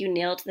feel like you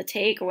nailed the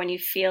take or when you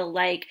feel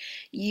like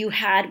you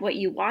had what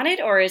you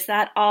wanted? Or is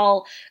that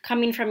all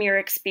coming from your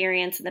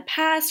experience in the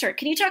past? Or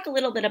can you talk a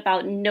little bit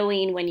about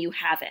knowing when you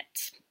have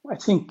it? I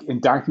think in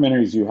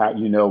documentaries,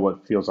 you know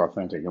what feels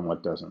authentic and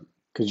what doesn't,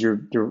 because you're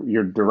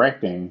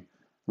directing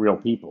real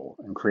people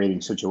and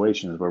creating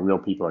situations where real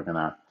people are going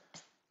to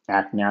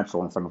act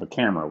natural in front of a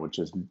camera, which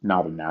is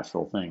not a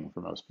natural thing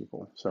for most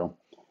people. So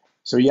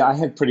yeah, I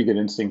had pretty good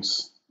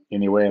instincts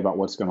anyway about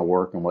what's going to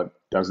work and what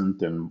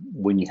doesn't, and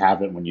when you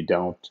have it, when you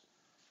don't,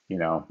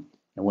 and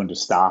when to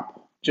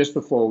stop. Just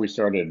before we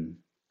started,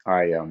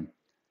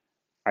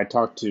 I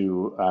talked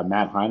to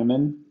Matt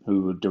Heineman,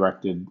 who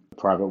directed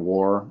Private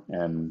War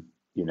and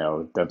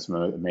done some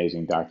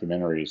amazing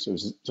documentaries.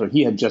 So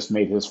he had just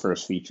made his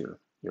first feature.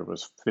 It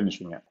was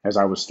finishing it as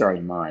I was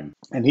starting mine.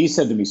 And he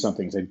said to me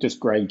something, he said,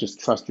 Greg,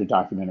 just trust your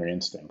documentary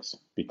instincts,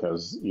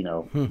 because,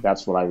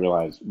 that's what I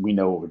realized. We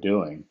know what we're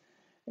doing.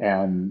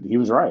 And he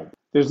was right.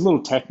 There's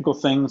little technical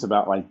things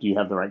about, like, do you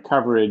have the right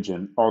coverage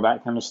and all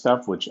that kind of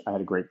stuff, which I had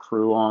a great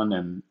crew on.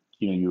 And,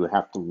 you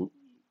have to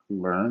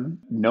learn.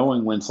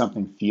 Knowing when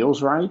something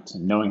feels right,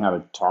 and knowing how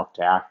to talk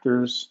to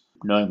actors,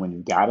 knowing when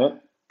you got it,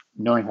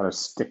 knowing how to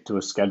stick to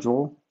a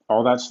schedule,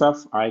 all that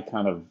stuff, I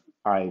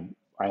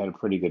had a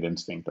pretty good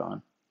instinct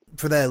on.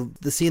 For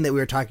the scene that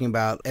we were talking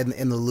about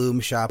in the loom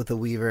shop with the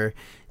weaver,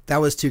 that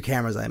was 2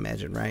 cameras, I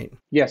imagine, right?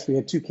 Yes, we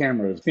had 2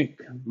 cameras. I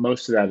think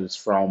most of that is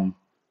from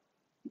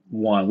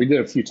one. We did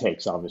a few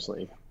takes,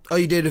 obviously. Oh,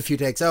 you did a few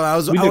takes. Oh, I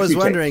was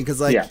wondering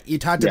because you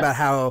talked about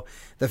how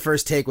the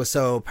first take was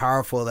so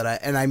powerful that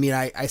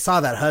I saw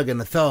that hug in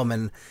the film,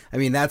 and I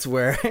mean that's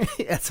where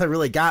that's what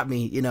really got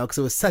me, because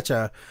it was such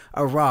a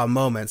raw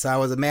moment. So I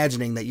was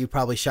imagining that you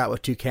probably shot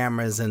with 2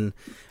 cameras, and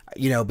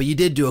but you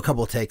did do a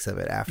couple takes of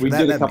it after. We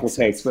did a couple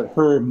takes, but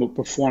her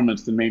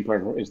performance, the main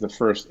part is the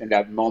first, and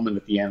that moment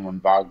at the end when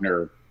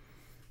Wagner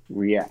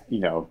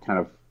kind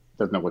of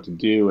doesn't know what to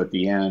do at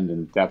the end,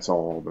 and that's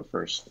all the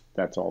first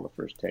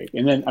take.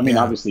 And then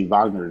obviously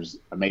Wagner's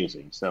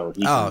amazing, so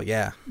he's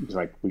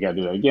like, we got to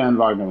do that again,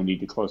 Wagner. We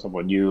need to close up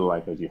on you,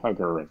 like as you hug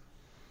her, and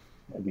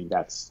I mean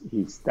that's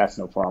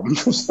no problem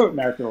for an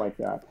actor like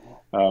that.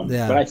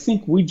 But I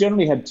think we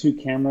generally had 2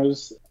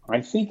 cameras.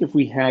 I think if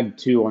we had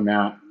 2 on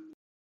that.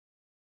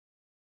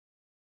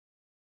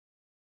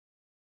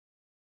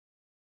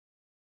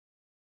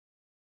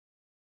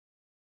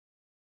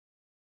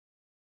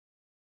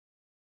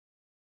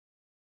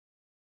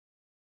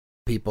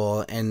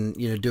 people and,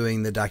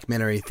 doing the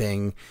documentary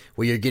thing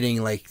where you're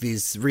getting like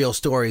these real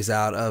stories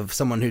out of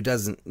someone who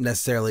isn't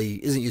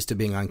used to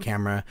being on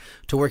camera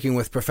to working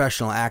with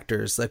professional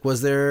actors. Like,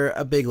 was there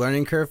a big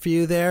learning curve for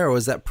you there, or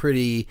was that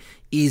pretty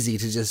easy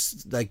to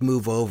just like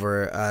move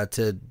over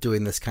to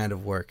doing this kind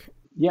of work?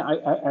 Yeah,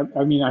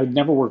 I mean, I'd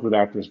never worked with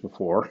actors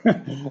before.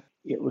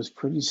 It was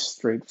pretty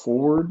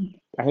straightforward.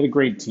 I had a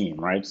great team,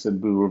 right? So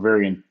we were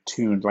very in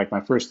tune. Like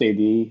my first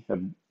AD,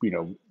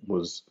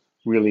 was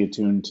really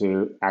attuned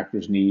to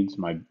actors' needs.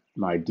 My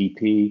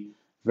DP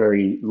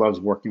very loves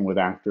working with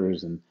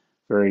actors and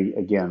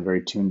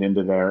very tuned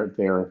into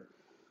their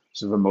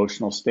sort of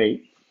emotional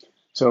state.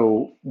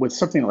 So with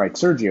something like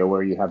Sergio,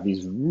 where you have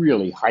these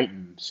really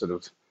heightened, sort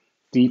of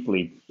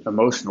deeply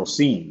emotional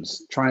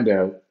scenes, trying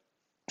to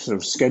sort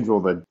of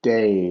schedule the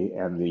day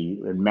and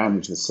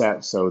manage the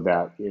set so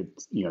that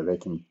they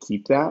can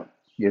keep that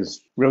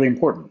is really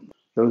important.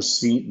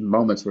 Those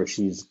moments where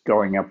she's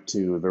going up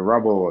to the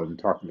rubble and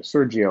talking to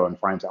Sergio and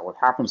finds out what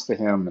happens to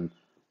him, and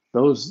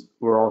those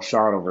were all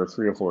shot over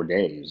 3 or 4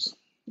 days.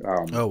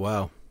 Oh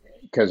wow!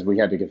 Because we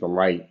had to get the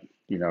light,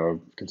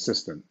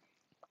 consistent,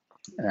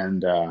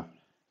 and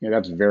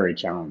that's very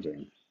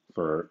challenging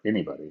for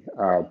anybody.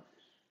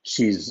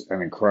 She's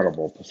an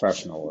incredible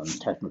professional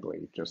and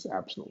technically just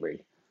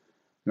absolutely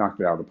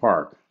knocked it out of the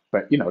park.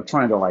 But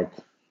trying to like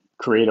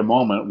create a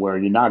moment where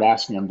you're not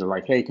asking them to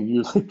like, hey, can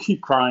you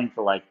keep crying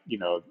for like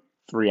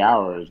 3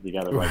 hours? We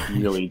got to like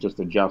really just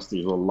adjust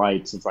these little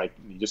lights. It's like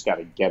you just got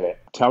to get it.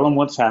 Tell them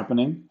what's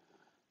happening.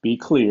 Be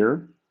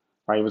clear.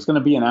 Right? If it's going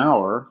to be an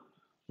hour,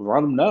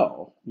 let them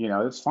know.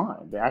 It's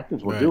fine. The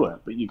actors will do it.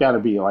 But you got to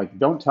be like,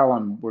 don't tell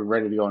them we're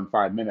ready to go in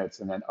 5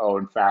 minutes, and then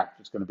in fact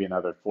it's going to be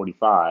another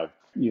 45.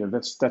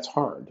 That's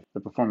hard. The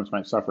performance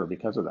might suffer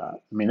because of that.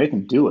 I mean, they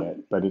can do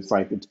it, but it's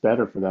like it's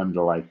better for them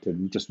to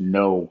just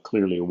know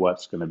clearly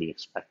what's going to be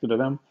expected of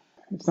them.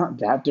 It's not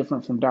that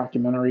different from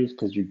documentaries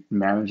because you're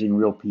managing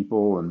real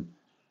people,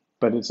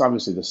 but it's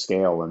obviously the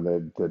scale and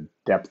the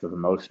depth of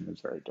emotion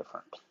is very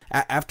different.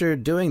 After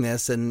doing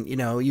this, and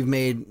you've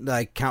made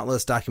like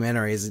countless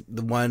documentaries,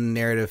 the one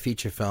narrative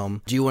feature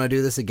film. Do you want to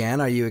do this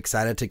again? Are you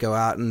excited to go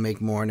out and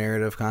make more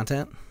narrative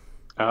content?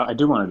 I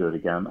do want to do it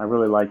again. I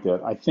really liked it.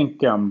 I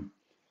think.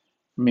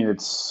 I mean,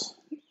 it's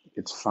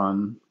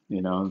fun,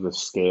 the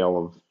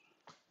scale of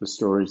the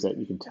stories that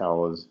you can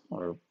tell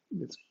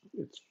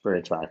it's very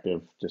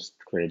attractive just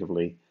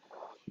creatively.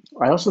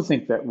 I also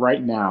think that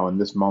right now in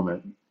this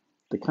moment,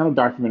 the kind of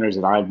documentaries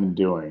that I've been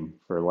doing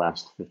for the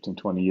last 15,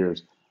 20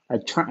 years, I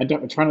try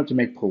not to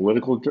make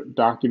political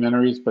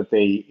documentaries, but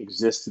they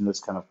exist in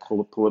this kind of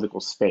political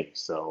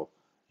space. So,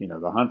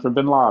 the hunt for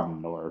bin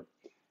Laden or,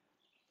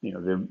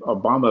 the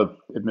Obama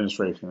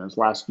administration this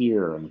last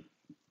year and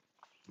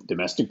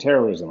domestic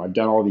terrorism. I've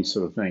done all these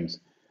sort of things.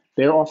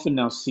 They're often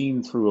now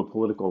seen through a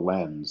political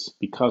lens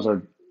because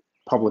our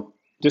public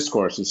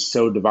discourse is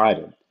so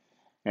divided.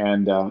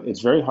 And it's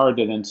very hard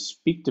to then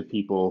speak to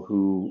people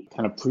who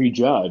kind of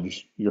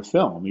prejudge your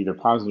film, either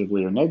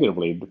positively or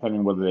negatively, depending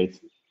on whether they,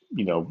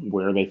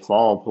 where they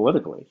fall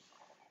politically.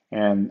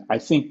 And I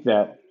think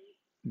that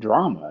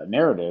drama,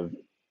 narrative,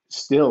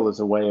 still is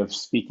a way of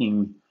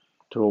speaking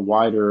to a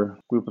wider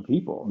group of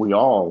people. We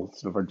all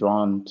sort of are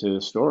drawn to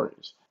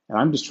stories. And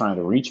I'm just trying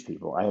to reach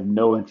people. I have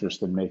no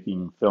interest in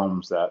making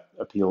films that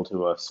appeal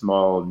to a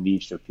small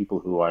niche of people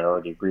who I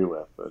already agree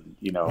with. And,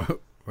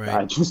 right.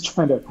 I'm just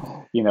trying to,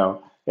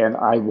 and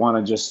I want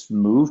to just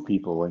move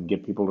people and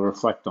get people to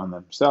reflect on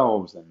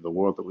themselves and the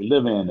world that we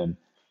live in. And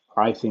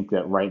I think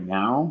that right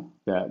now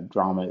that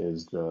drama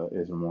is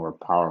a more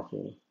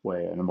powerful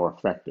way and a more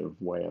effective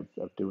way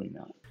of doing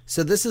that.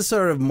 So this is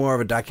sort of more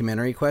of a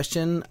documentary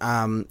question,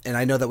 and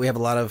I know that we have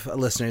a lot of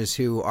listeners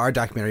who are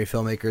documentary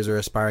filmmakers or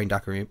aspiring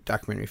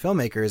documentary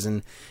filmmakers,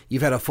 and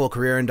you've had a full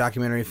career in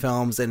documentary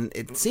films, and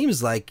it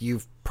seems like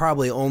you've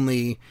probably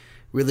only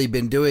really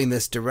been doing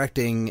this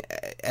directing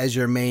as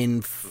your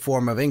main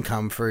form of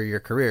income for your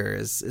career.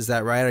 Is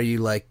that right? Are you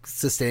like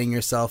sustaining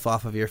yourself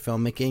off of your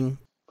filmmaking?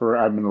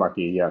 I've been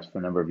lucky, yes, for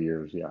a number of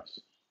years, yes.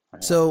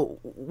 So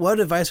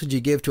what advice would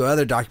you give to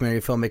other documentary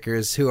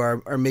filmmakers who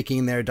are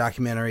making their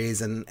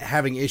documentaries and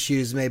having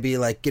issues maybe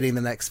like getting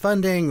the next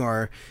funding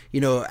or,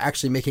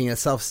 actually making a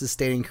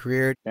self-sustaining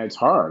career? It's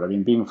hard. I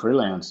mean, being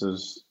freelance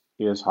is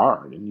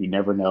hard, and you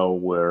never know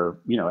where,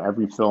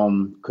 every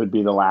film could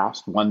be the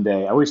last one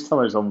day. I always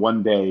tell myself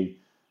one day,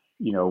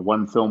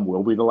 one film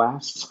will be the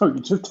last. So you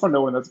just don't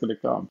know when that's going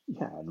to come.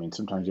 Yeah, I mean,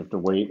 sometimes you have to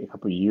wait a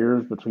couple of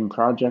years between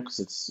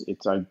projects.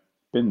 I've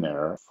been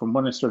there. From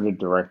when I started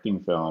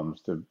directing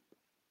films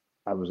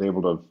I was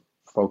able to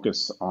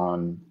focus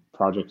on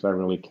projects I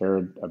really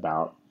cared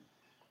about,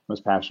 was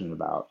passionate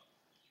about.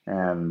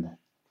 And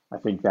I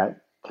think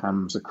that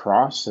comes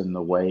across in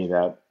the way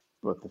that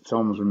both the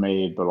films were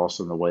made, but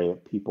also in the way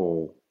that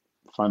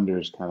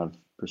funders kind of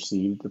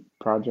perceive the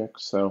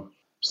projects. So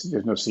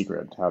there's no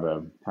secret how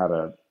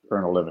to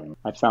earn a living.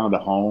 I found a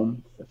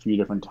home a few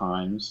different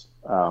times.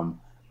 I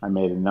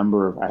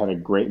had a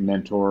great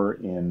mentor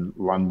in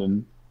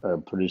London, a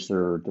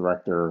producer,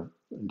 director,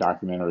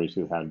 documentaries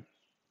who had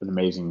an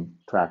amazing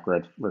track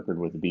record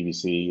with the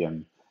BBC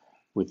and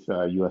with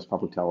U.S.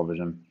 public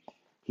television.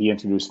 He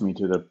introduced me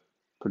to the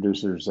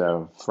producers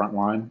of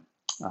Frontline,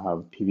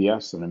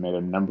 PBS, and I made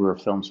a number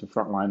of films for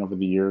Frontline over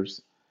the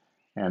years.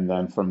 And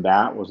then from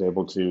that was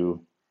able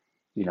to,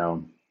 you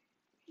know,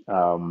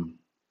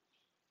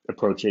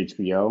 approach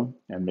HBO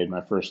and made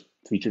my first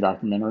feature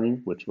documentary,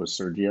 which was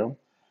Sergio.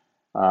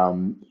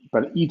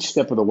 But each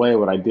step of the way,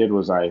 what I did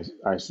was I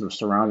sort of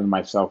surrounded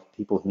myself with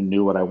people who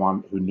knew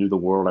who knew the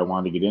world I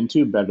wanted to get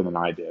into better than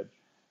I did,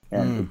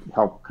 and could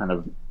help kind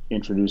of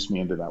introduce me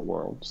into that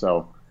world.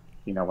 So,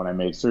 when I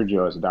made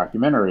Sergio as a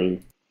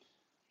documentary,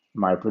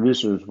 my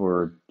producers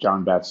were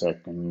John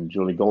Betsick and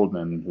Julie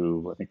Goldman,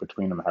 who I think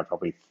between them had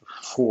probably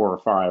 4 or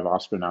 5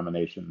 Oscar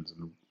nominations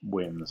and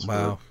wins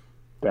for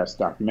best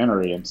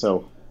documentary. And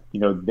so,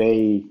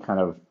 they kind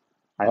of,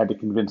 I had to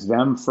convince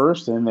them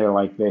first, and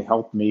they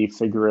helped me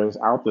figure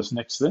out this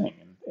next thing.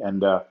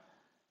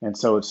 And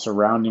so it's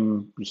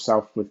surrounding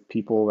yourself with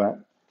people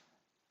that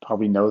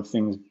probably know what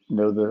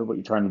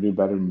you're trying to do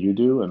better than you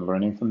do, and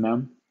learning from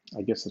them.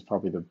 I guess is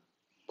probably the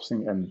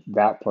thing, and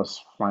that plus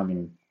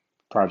finding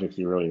projects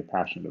you're really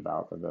passionate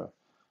about are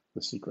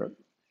the secret.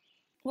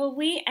 Well,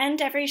 we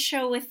end every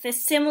show with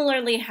this,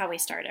 similarly how we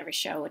start every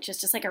show, which is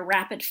just like a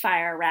rapid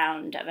fire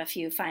round of a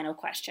few final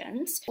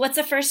questions. What's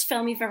the first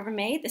film you've ever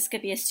made? This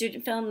could be a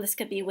student film. This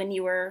could be when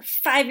you were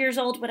 5 years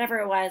old, whatever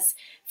it was.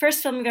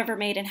 First film you've ever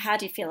made, and how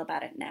do you feel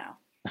about it now?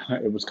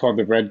 It was called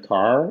The Red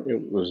Car.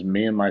 It was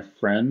me and my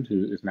friend,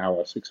 who is now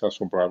a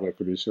successful Broadway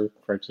producer,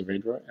 Craig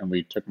Saavedra, and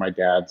we took my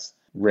dad's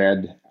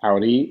red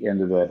Audi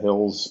into the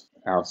hills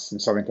out in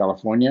Southern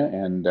California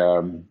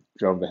and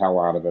drove the hell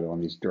out of it on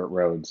these dirt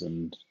roads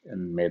and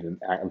made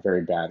a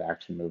very bad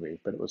action movie,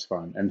 but it was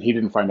fun. And he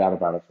didn't find out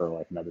about it for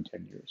like another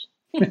 10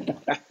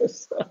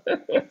 years.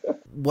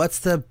 What's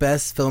the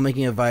best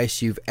filmmaking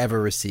advice you've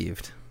ever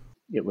received?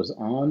 It was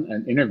on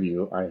an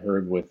interview I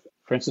heard with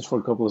Francis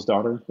Ford Coppola's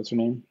daughter. What's her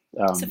name?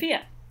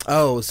 Sophia.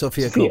 Oh,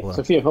 Sophia Coppola.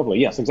 Sophia Coppola,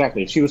 yes,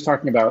 exactly. She was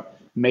talking about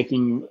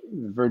making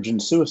Virgin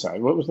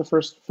Suicide. What was the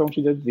first film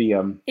she did?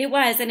 It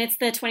was, and it's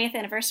the 20th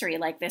anniversary,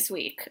 like this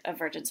week, of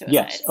Virgin Suicide.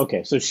 Yes.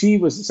 Okay. So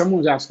someone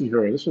was asking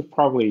her. This was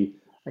probably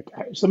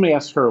somebody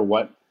asked her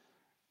what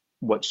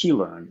she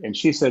learned, and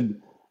she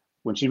said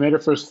when she made her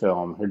first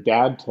film, her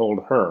dad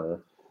told her,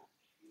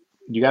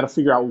 "You got to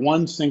figure out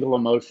one single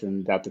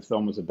emotion that the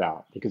film is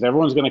about, because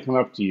everyone's going to come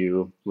up to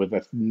you with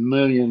a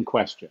million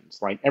questions,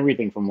 like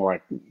everything from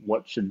like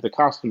what should the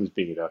costumes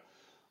be to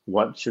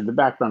what should the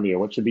background be, or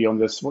what should be on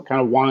this, what kind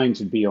of wine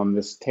should be on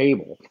this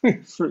table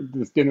for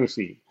this dinner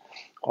scene,"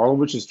 all of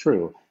which is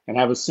true, and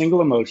have a single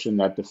emotion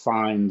that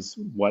defines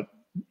what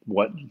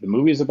the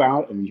movie is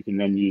about, and you can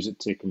then use it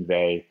to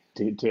convey,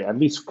 to at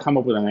least come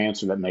up with an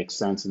answer that makes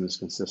sense and is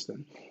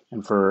consistent.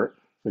 And for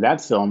that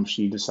film,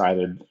 she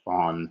decided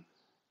on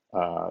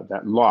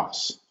that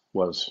loss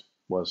was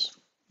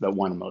that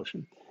one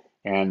emotion,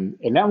 and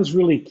that was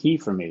really key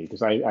for me,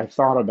 because I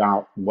thought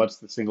about what's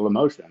the single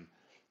emotion.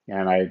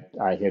 And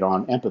I hit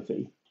on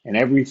empathy, and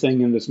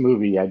everything in this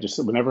movie.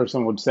 Whenever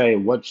someone would say,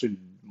 what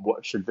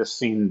should this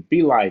scene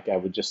be like, I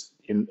would just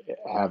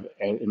have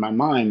in my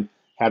mind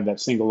have that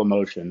single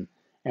emotion,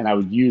 and I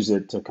would use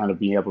it to kind of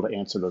be able to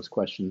answer those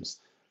questions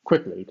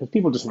quickly, because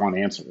people just want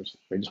answers.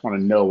 They just want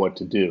to know what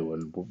to do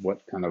and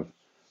what kind of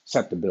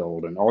set to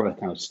build and all that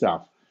kind of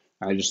stuff.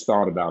 And I just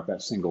thought about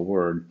that single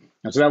word.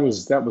 And so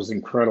that was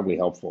incredibly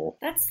helpful.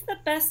 That's the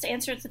best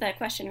answer to that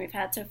question we've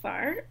had so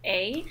far,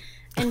 A.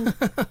 And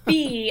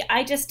B,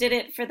 I just did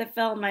it for the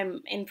film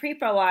I'm in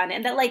pre-pro on,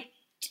 and that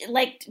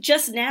like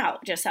just now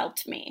just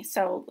helped me.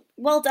 So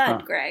well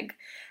done, Greg.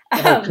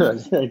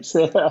 Good, thanks.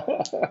 Do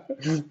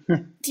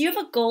you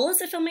have a goal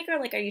as a filmmaker?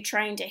 Like, are you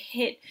trying to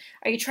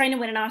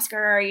win an Oscar?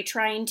 Are you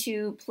trying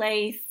to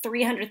play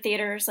 300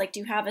 theaters? Like, do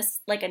you have a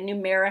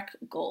numeric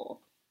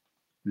goal?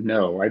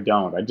 No, I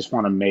don't. I just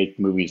want to make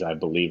movies I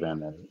believe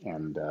in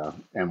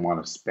and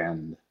want to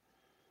spend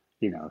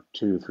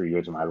 2-3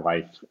 years of my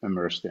life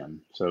immersed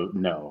in. So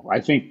no,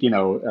 I think, in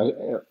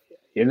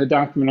the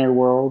documentary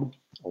world,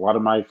 a lot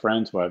of my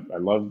friends, I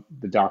love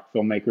the doc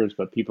filmmakers,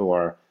 but people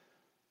are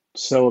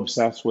so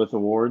obsessed with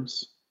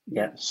awards.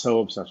 Yeah. So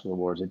obsessed with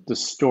awards. It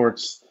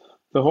distorts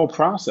the whole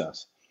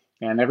process,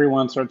 and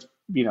everyone starts,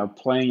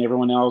 playing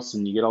everyone else,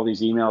 and you get all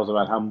these emails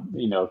about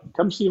how,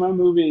 come see my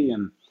movie,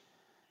 and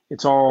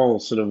it's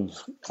all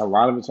a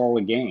lot of it's all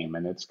a game,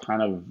 and it's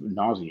kind of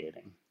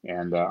nauseating.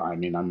 And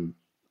I'm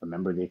a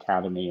member of the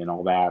Academy and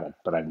all that,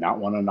 but I've not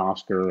won an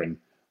Oscar,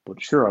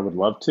 but sure, I would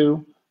love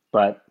to.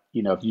 But,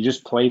 if you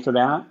just play for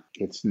that,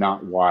 it's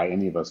not why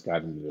any of us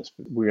got into this.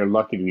 But we are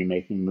lucky to be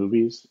making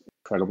movies,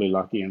 incredibly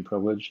lucky and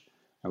privileged.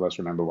 And let's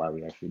remember why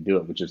we actually do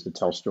it, which is to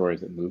tell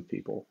stories that move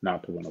people,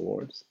 not to win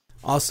awards.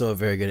 Also a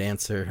very good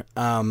answer.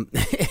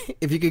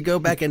 If you could go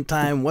back in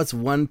time, what's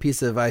one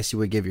piece of advice you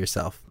would give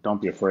yourself?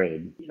 Don't be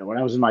afraid. When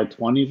I was in my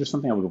 20s or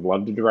something, I would have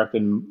loved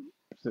to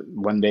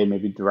one day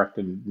maybe direct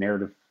a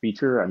narrative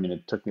feature.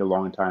 It took me a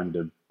long time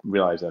to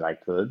realize that I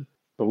could.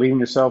 Believe in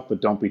yourself,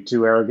 but don't be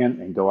too arrogant,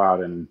 and go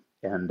out and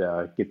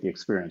get the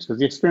experience. Because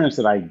the experience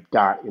that I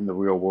got in the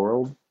real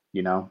world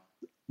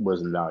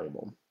was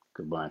invaluable.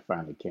 Because when I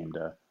finally came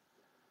to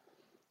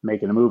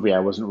making a movie,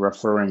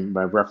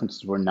 my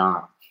references were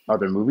not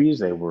other movies,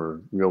 they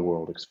were real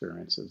world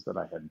experiences that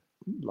I had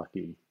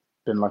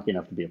been lucky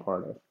enough to be a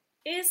part of.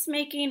 Is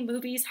making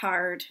movies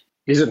hard?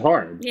 Is it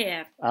hard?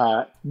 Yeah.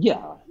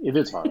 Yeah, it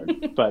is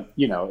hard. But,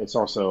 it's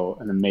also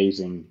an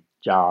amazing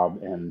job,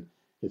 and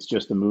it's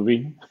just a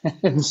movie.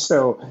 And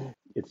so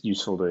it's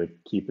useful to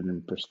keep it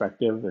in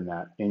perspective, and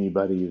that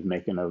anybody who's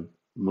making a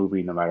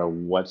movie, no matter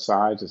what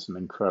size, it's an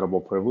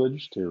incredible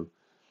privilege to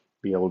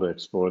be able to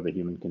explore the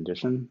human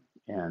condition,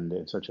 and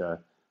in such a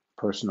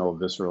personal,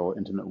 visceral,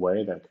 intimate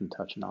way that can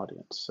touch an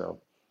audience.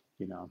 So,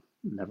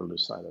 never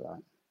lose sight of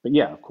that. But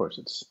yeah, of course,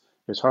 it's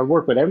hard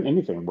work, but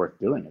anything worth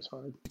doing is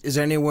hard. Is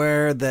there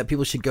anywhere that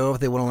people should go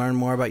if they want to learn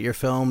more about your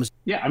films?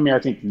 Yeah, I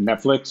think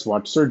Netflix,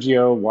 watch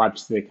Sergio,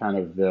 watch the kind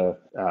of the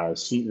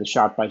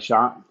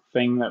shot-by-shot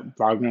thing that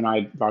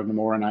Wagner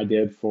Moore and I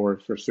did for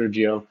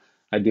Sergio.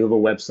 I do have a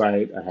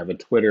website. I have a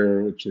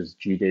Twitter, which is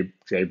J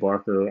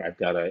Barker. I've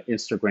got an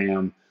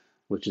Instagram,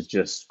 which is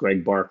just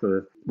Greg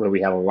Barker, where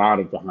we have a lot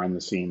of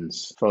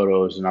behind-the-scenes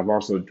photos. And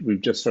we've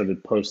just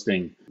started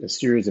posting a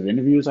series of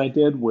interviews I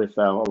did with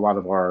a lot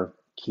of our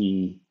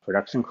key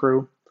production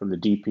crew, from the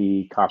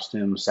DP,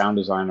 costume, sound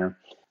designer.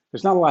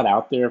 There's not a lot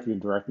out there if you're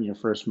directing your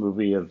first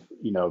movie of,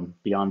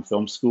 beyond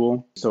film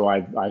school. So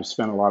I've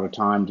spent a lot of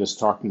time just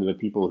talking to the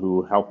people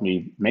who helped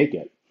me make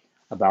it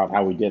about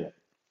how we did it,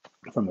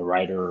 from the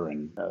writer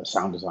and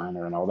sound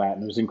designer and all that.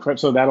 And it was incredible.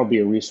 So that'll be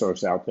a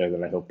resource out there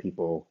that I hope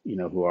people,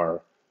 who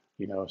are,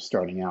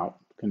 starting out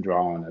can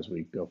draw on as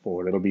we go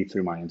forward. It'll be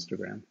through my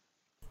Instagram.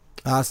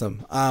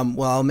 Awesome.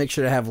 Well, I'll make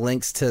sure to have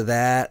links to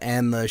that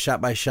and the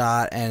shot by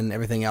shot and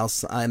everything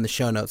else in the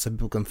show notes so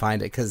people can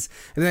find it. Because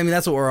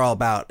that's what we're all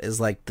about, is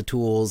like the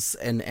tools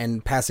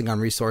and passing on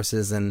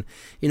resources and,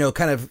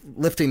 kind of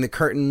lifting the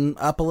curtain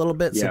up a little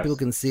bit so people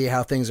can see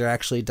how things are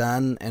actually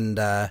done. And,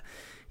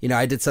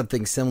 I did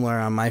something similar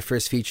on my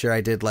first feature.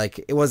 I did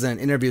it wasn't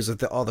interviews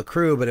with all the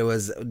crew, but it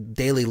was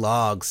daily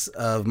logs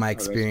of my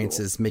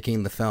experiences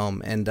making the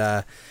film. And,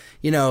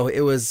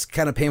 it was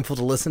kind of painful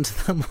to listen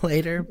to them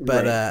later,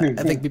 but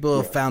I think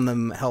people found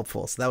them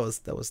helpful. So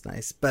that was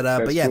nice. But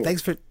yeah,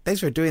 cool.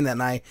 Thanks for doing that.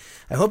 And I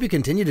hope you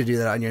continue to do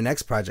that on your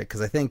next project, because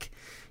I think,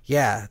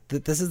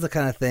 this is the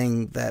kind of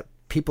thing that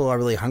people are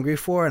really hungry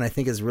for, and I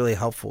think is really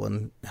helpful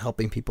in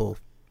helping people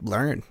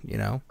learn,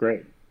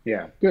 Great.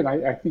 Yeah, good.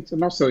 I think so.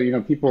 And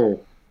also,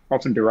 people,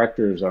 often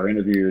directors are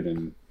interviewed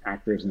and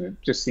actors, and it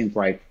just seems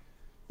like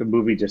the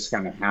movie just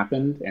kind of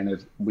happened. And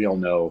as we all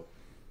know,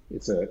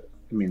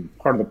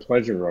 part of the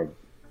pleasure of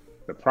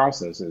the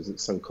process is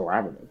it's so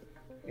collaborative,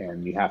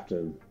 and you have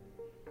to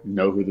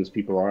know who those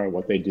people are,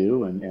 what they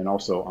do, and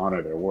also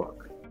honor their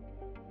work.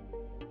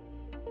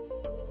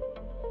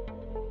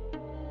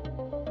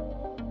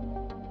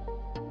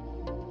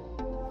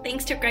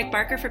 Thanks to Greg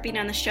Barker for being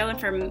on the show, and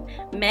for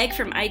Meg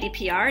from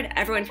IDPR, and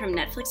everyone from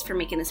Netflix for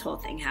making this whole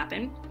thing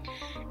happen.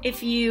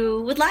 If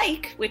you would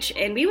like,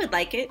 and we would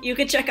like it, you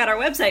could check out our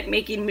website,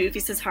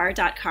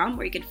 makingmoviesishard.com,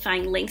 where you can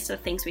find links to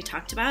things we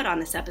talked about on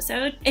this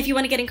episode. If you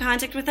want to get in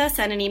contact with us,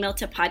 send an email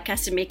to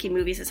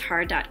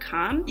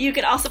podcast@makingmoviesishard.com. You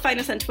could also find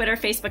us on Twitter,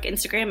 Facebook,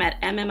 Instagram at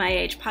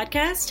MMIH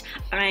Podcast.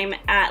 I'm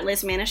at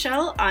Liz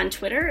Manischel on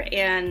Twitter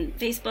and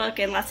Facebook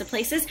and lots of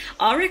places.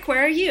 Ulrich,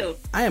 where are you?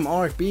 I am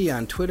Ulrich B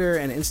on Twitter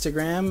and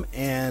Instagram,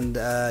 and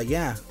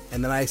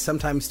and then I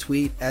sometimes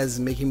tweet as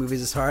Making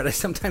Movies is Hard. I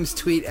sometimes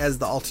tweet as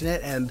The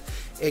Alternate, and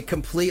it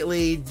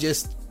completely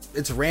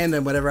it's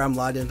random whatever I'm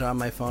logged into on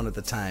my phone at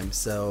the time.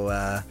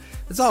 So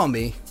it's all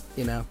me,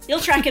 You'll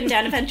track him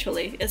down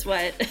eventually, is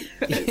what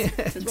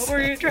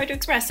we're trying to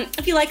express.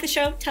 If you like the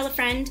show, tell a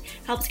friend,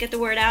 help us get the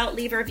word out,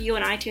 leave a review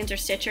on iTunes or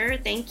Stitcher.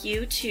 Thank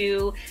you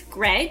to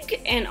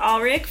Greg and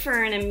Ulrich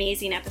for an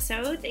amazing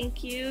episode.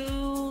 Thank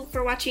you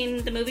for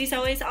watching the movies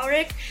always,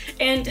 Ulrich.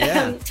 And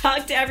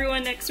talk to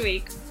everyone next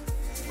week.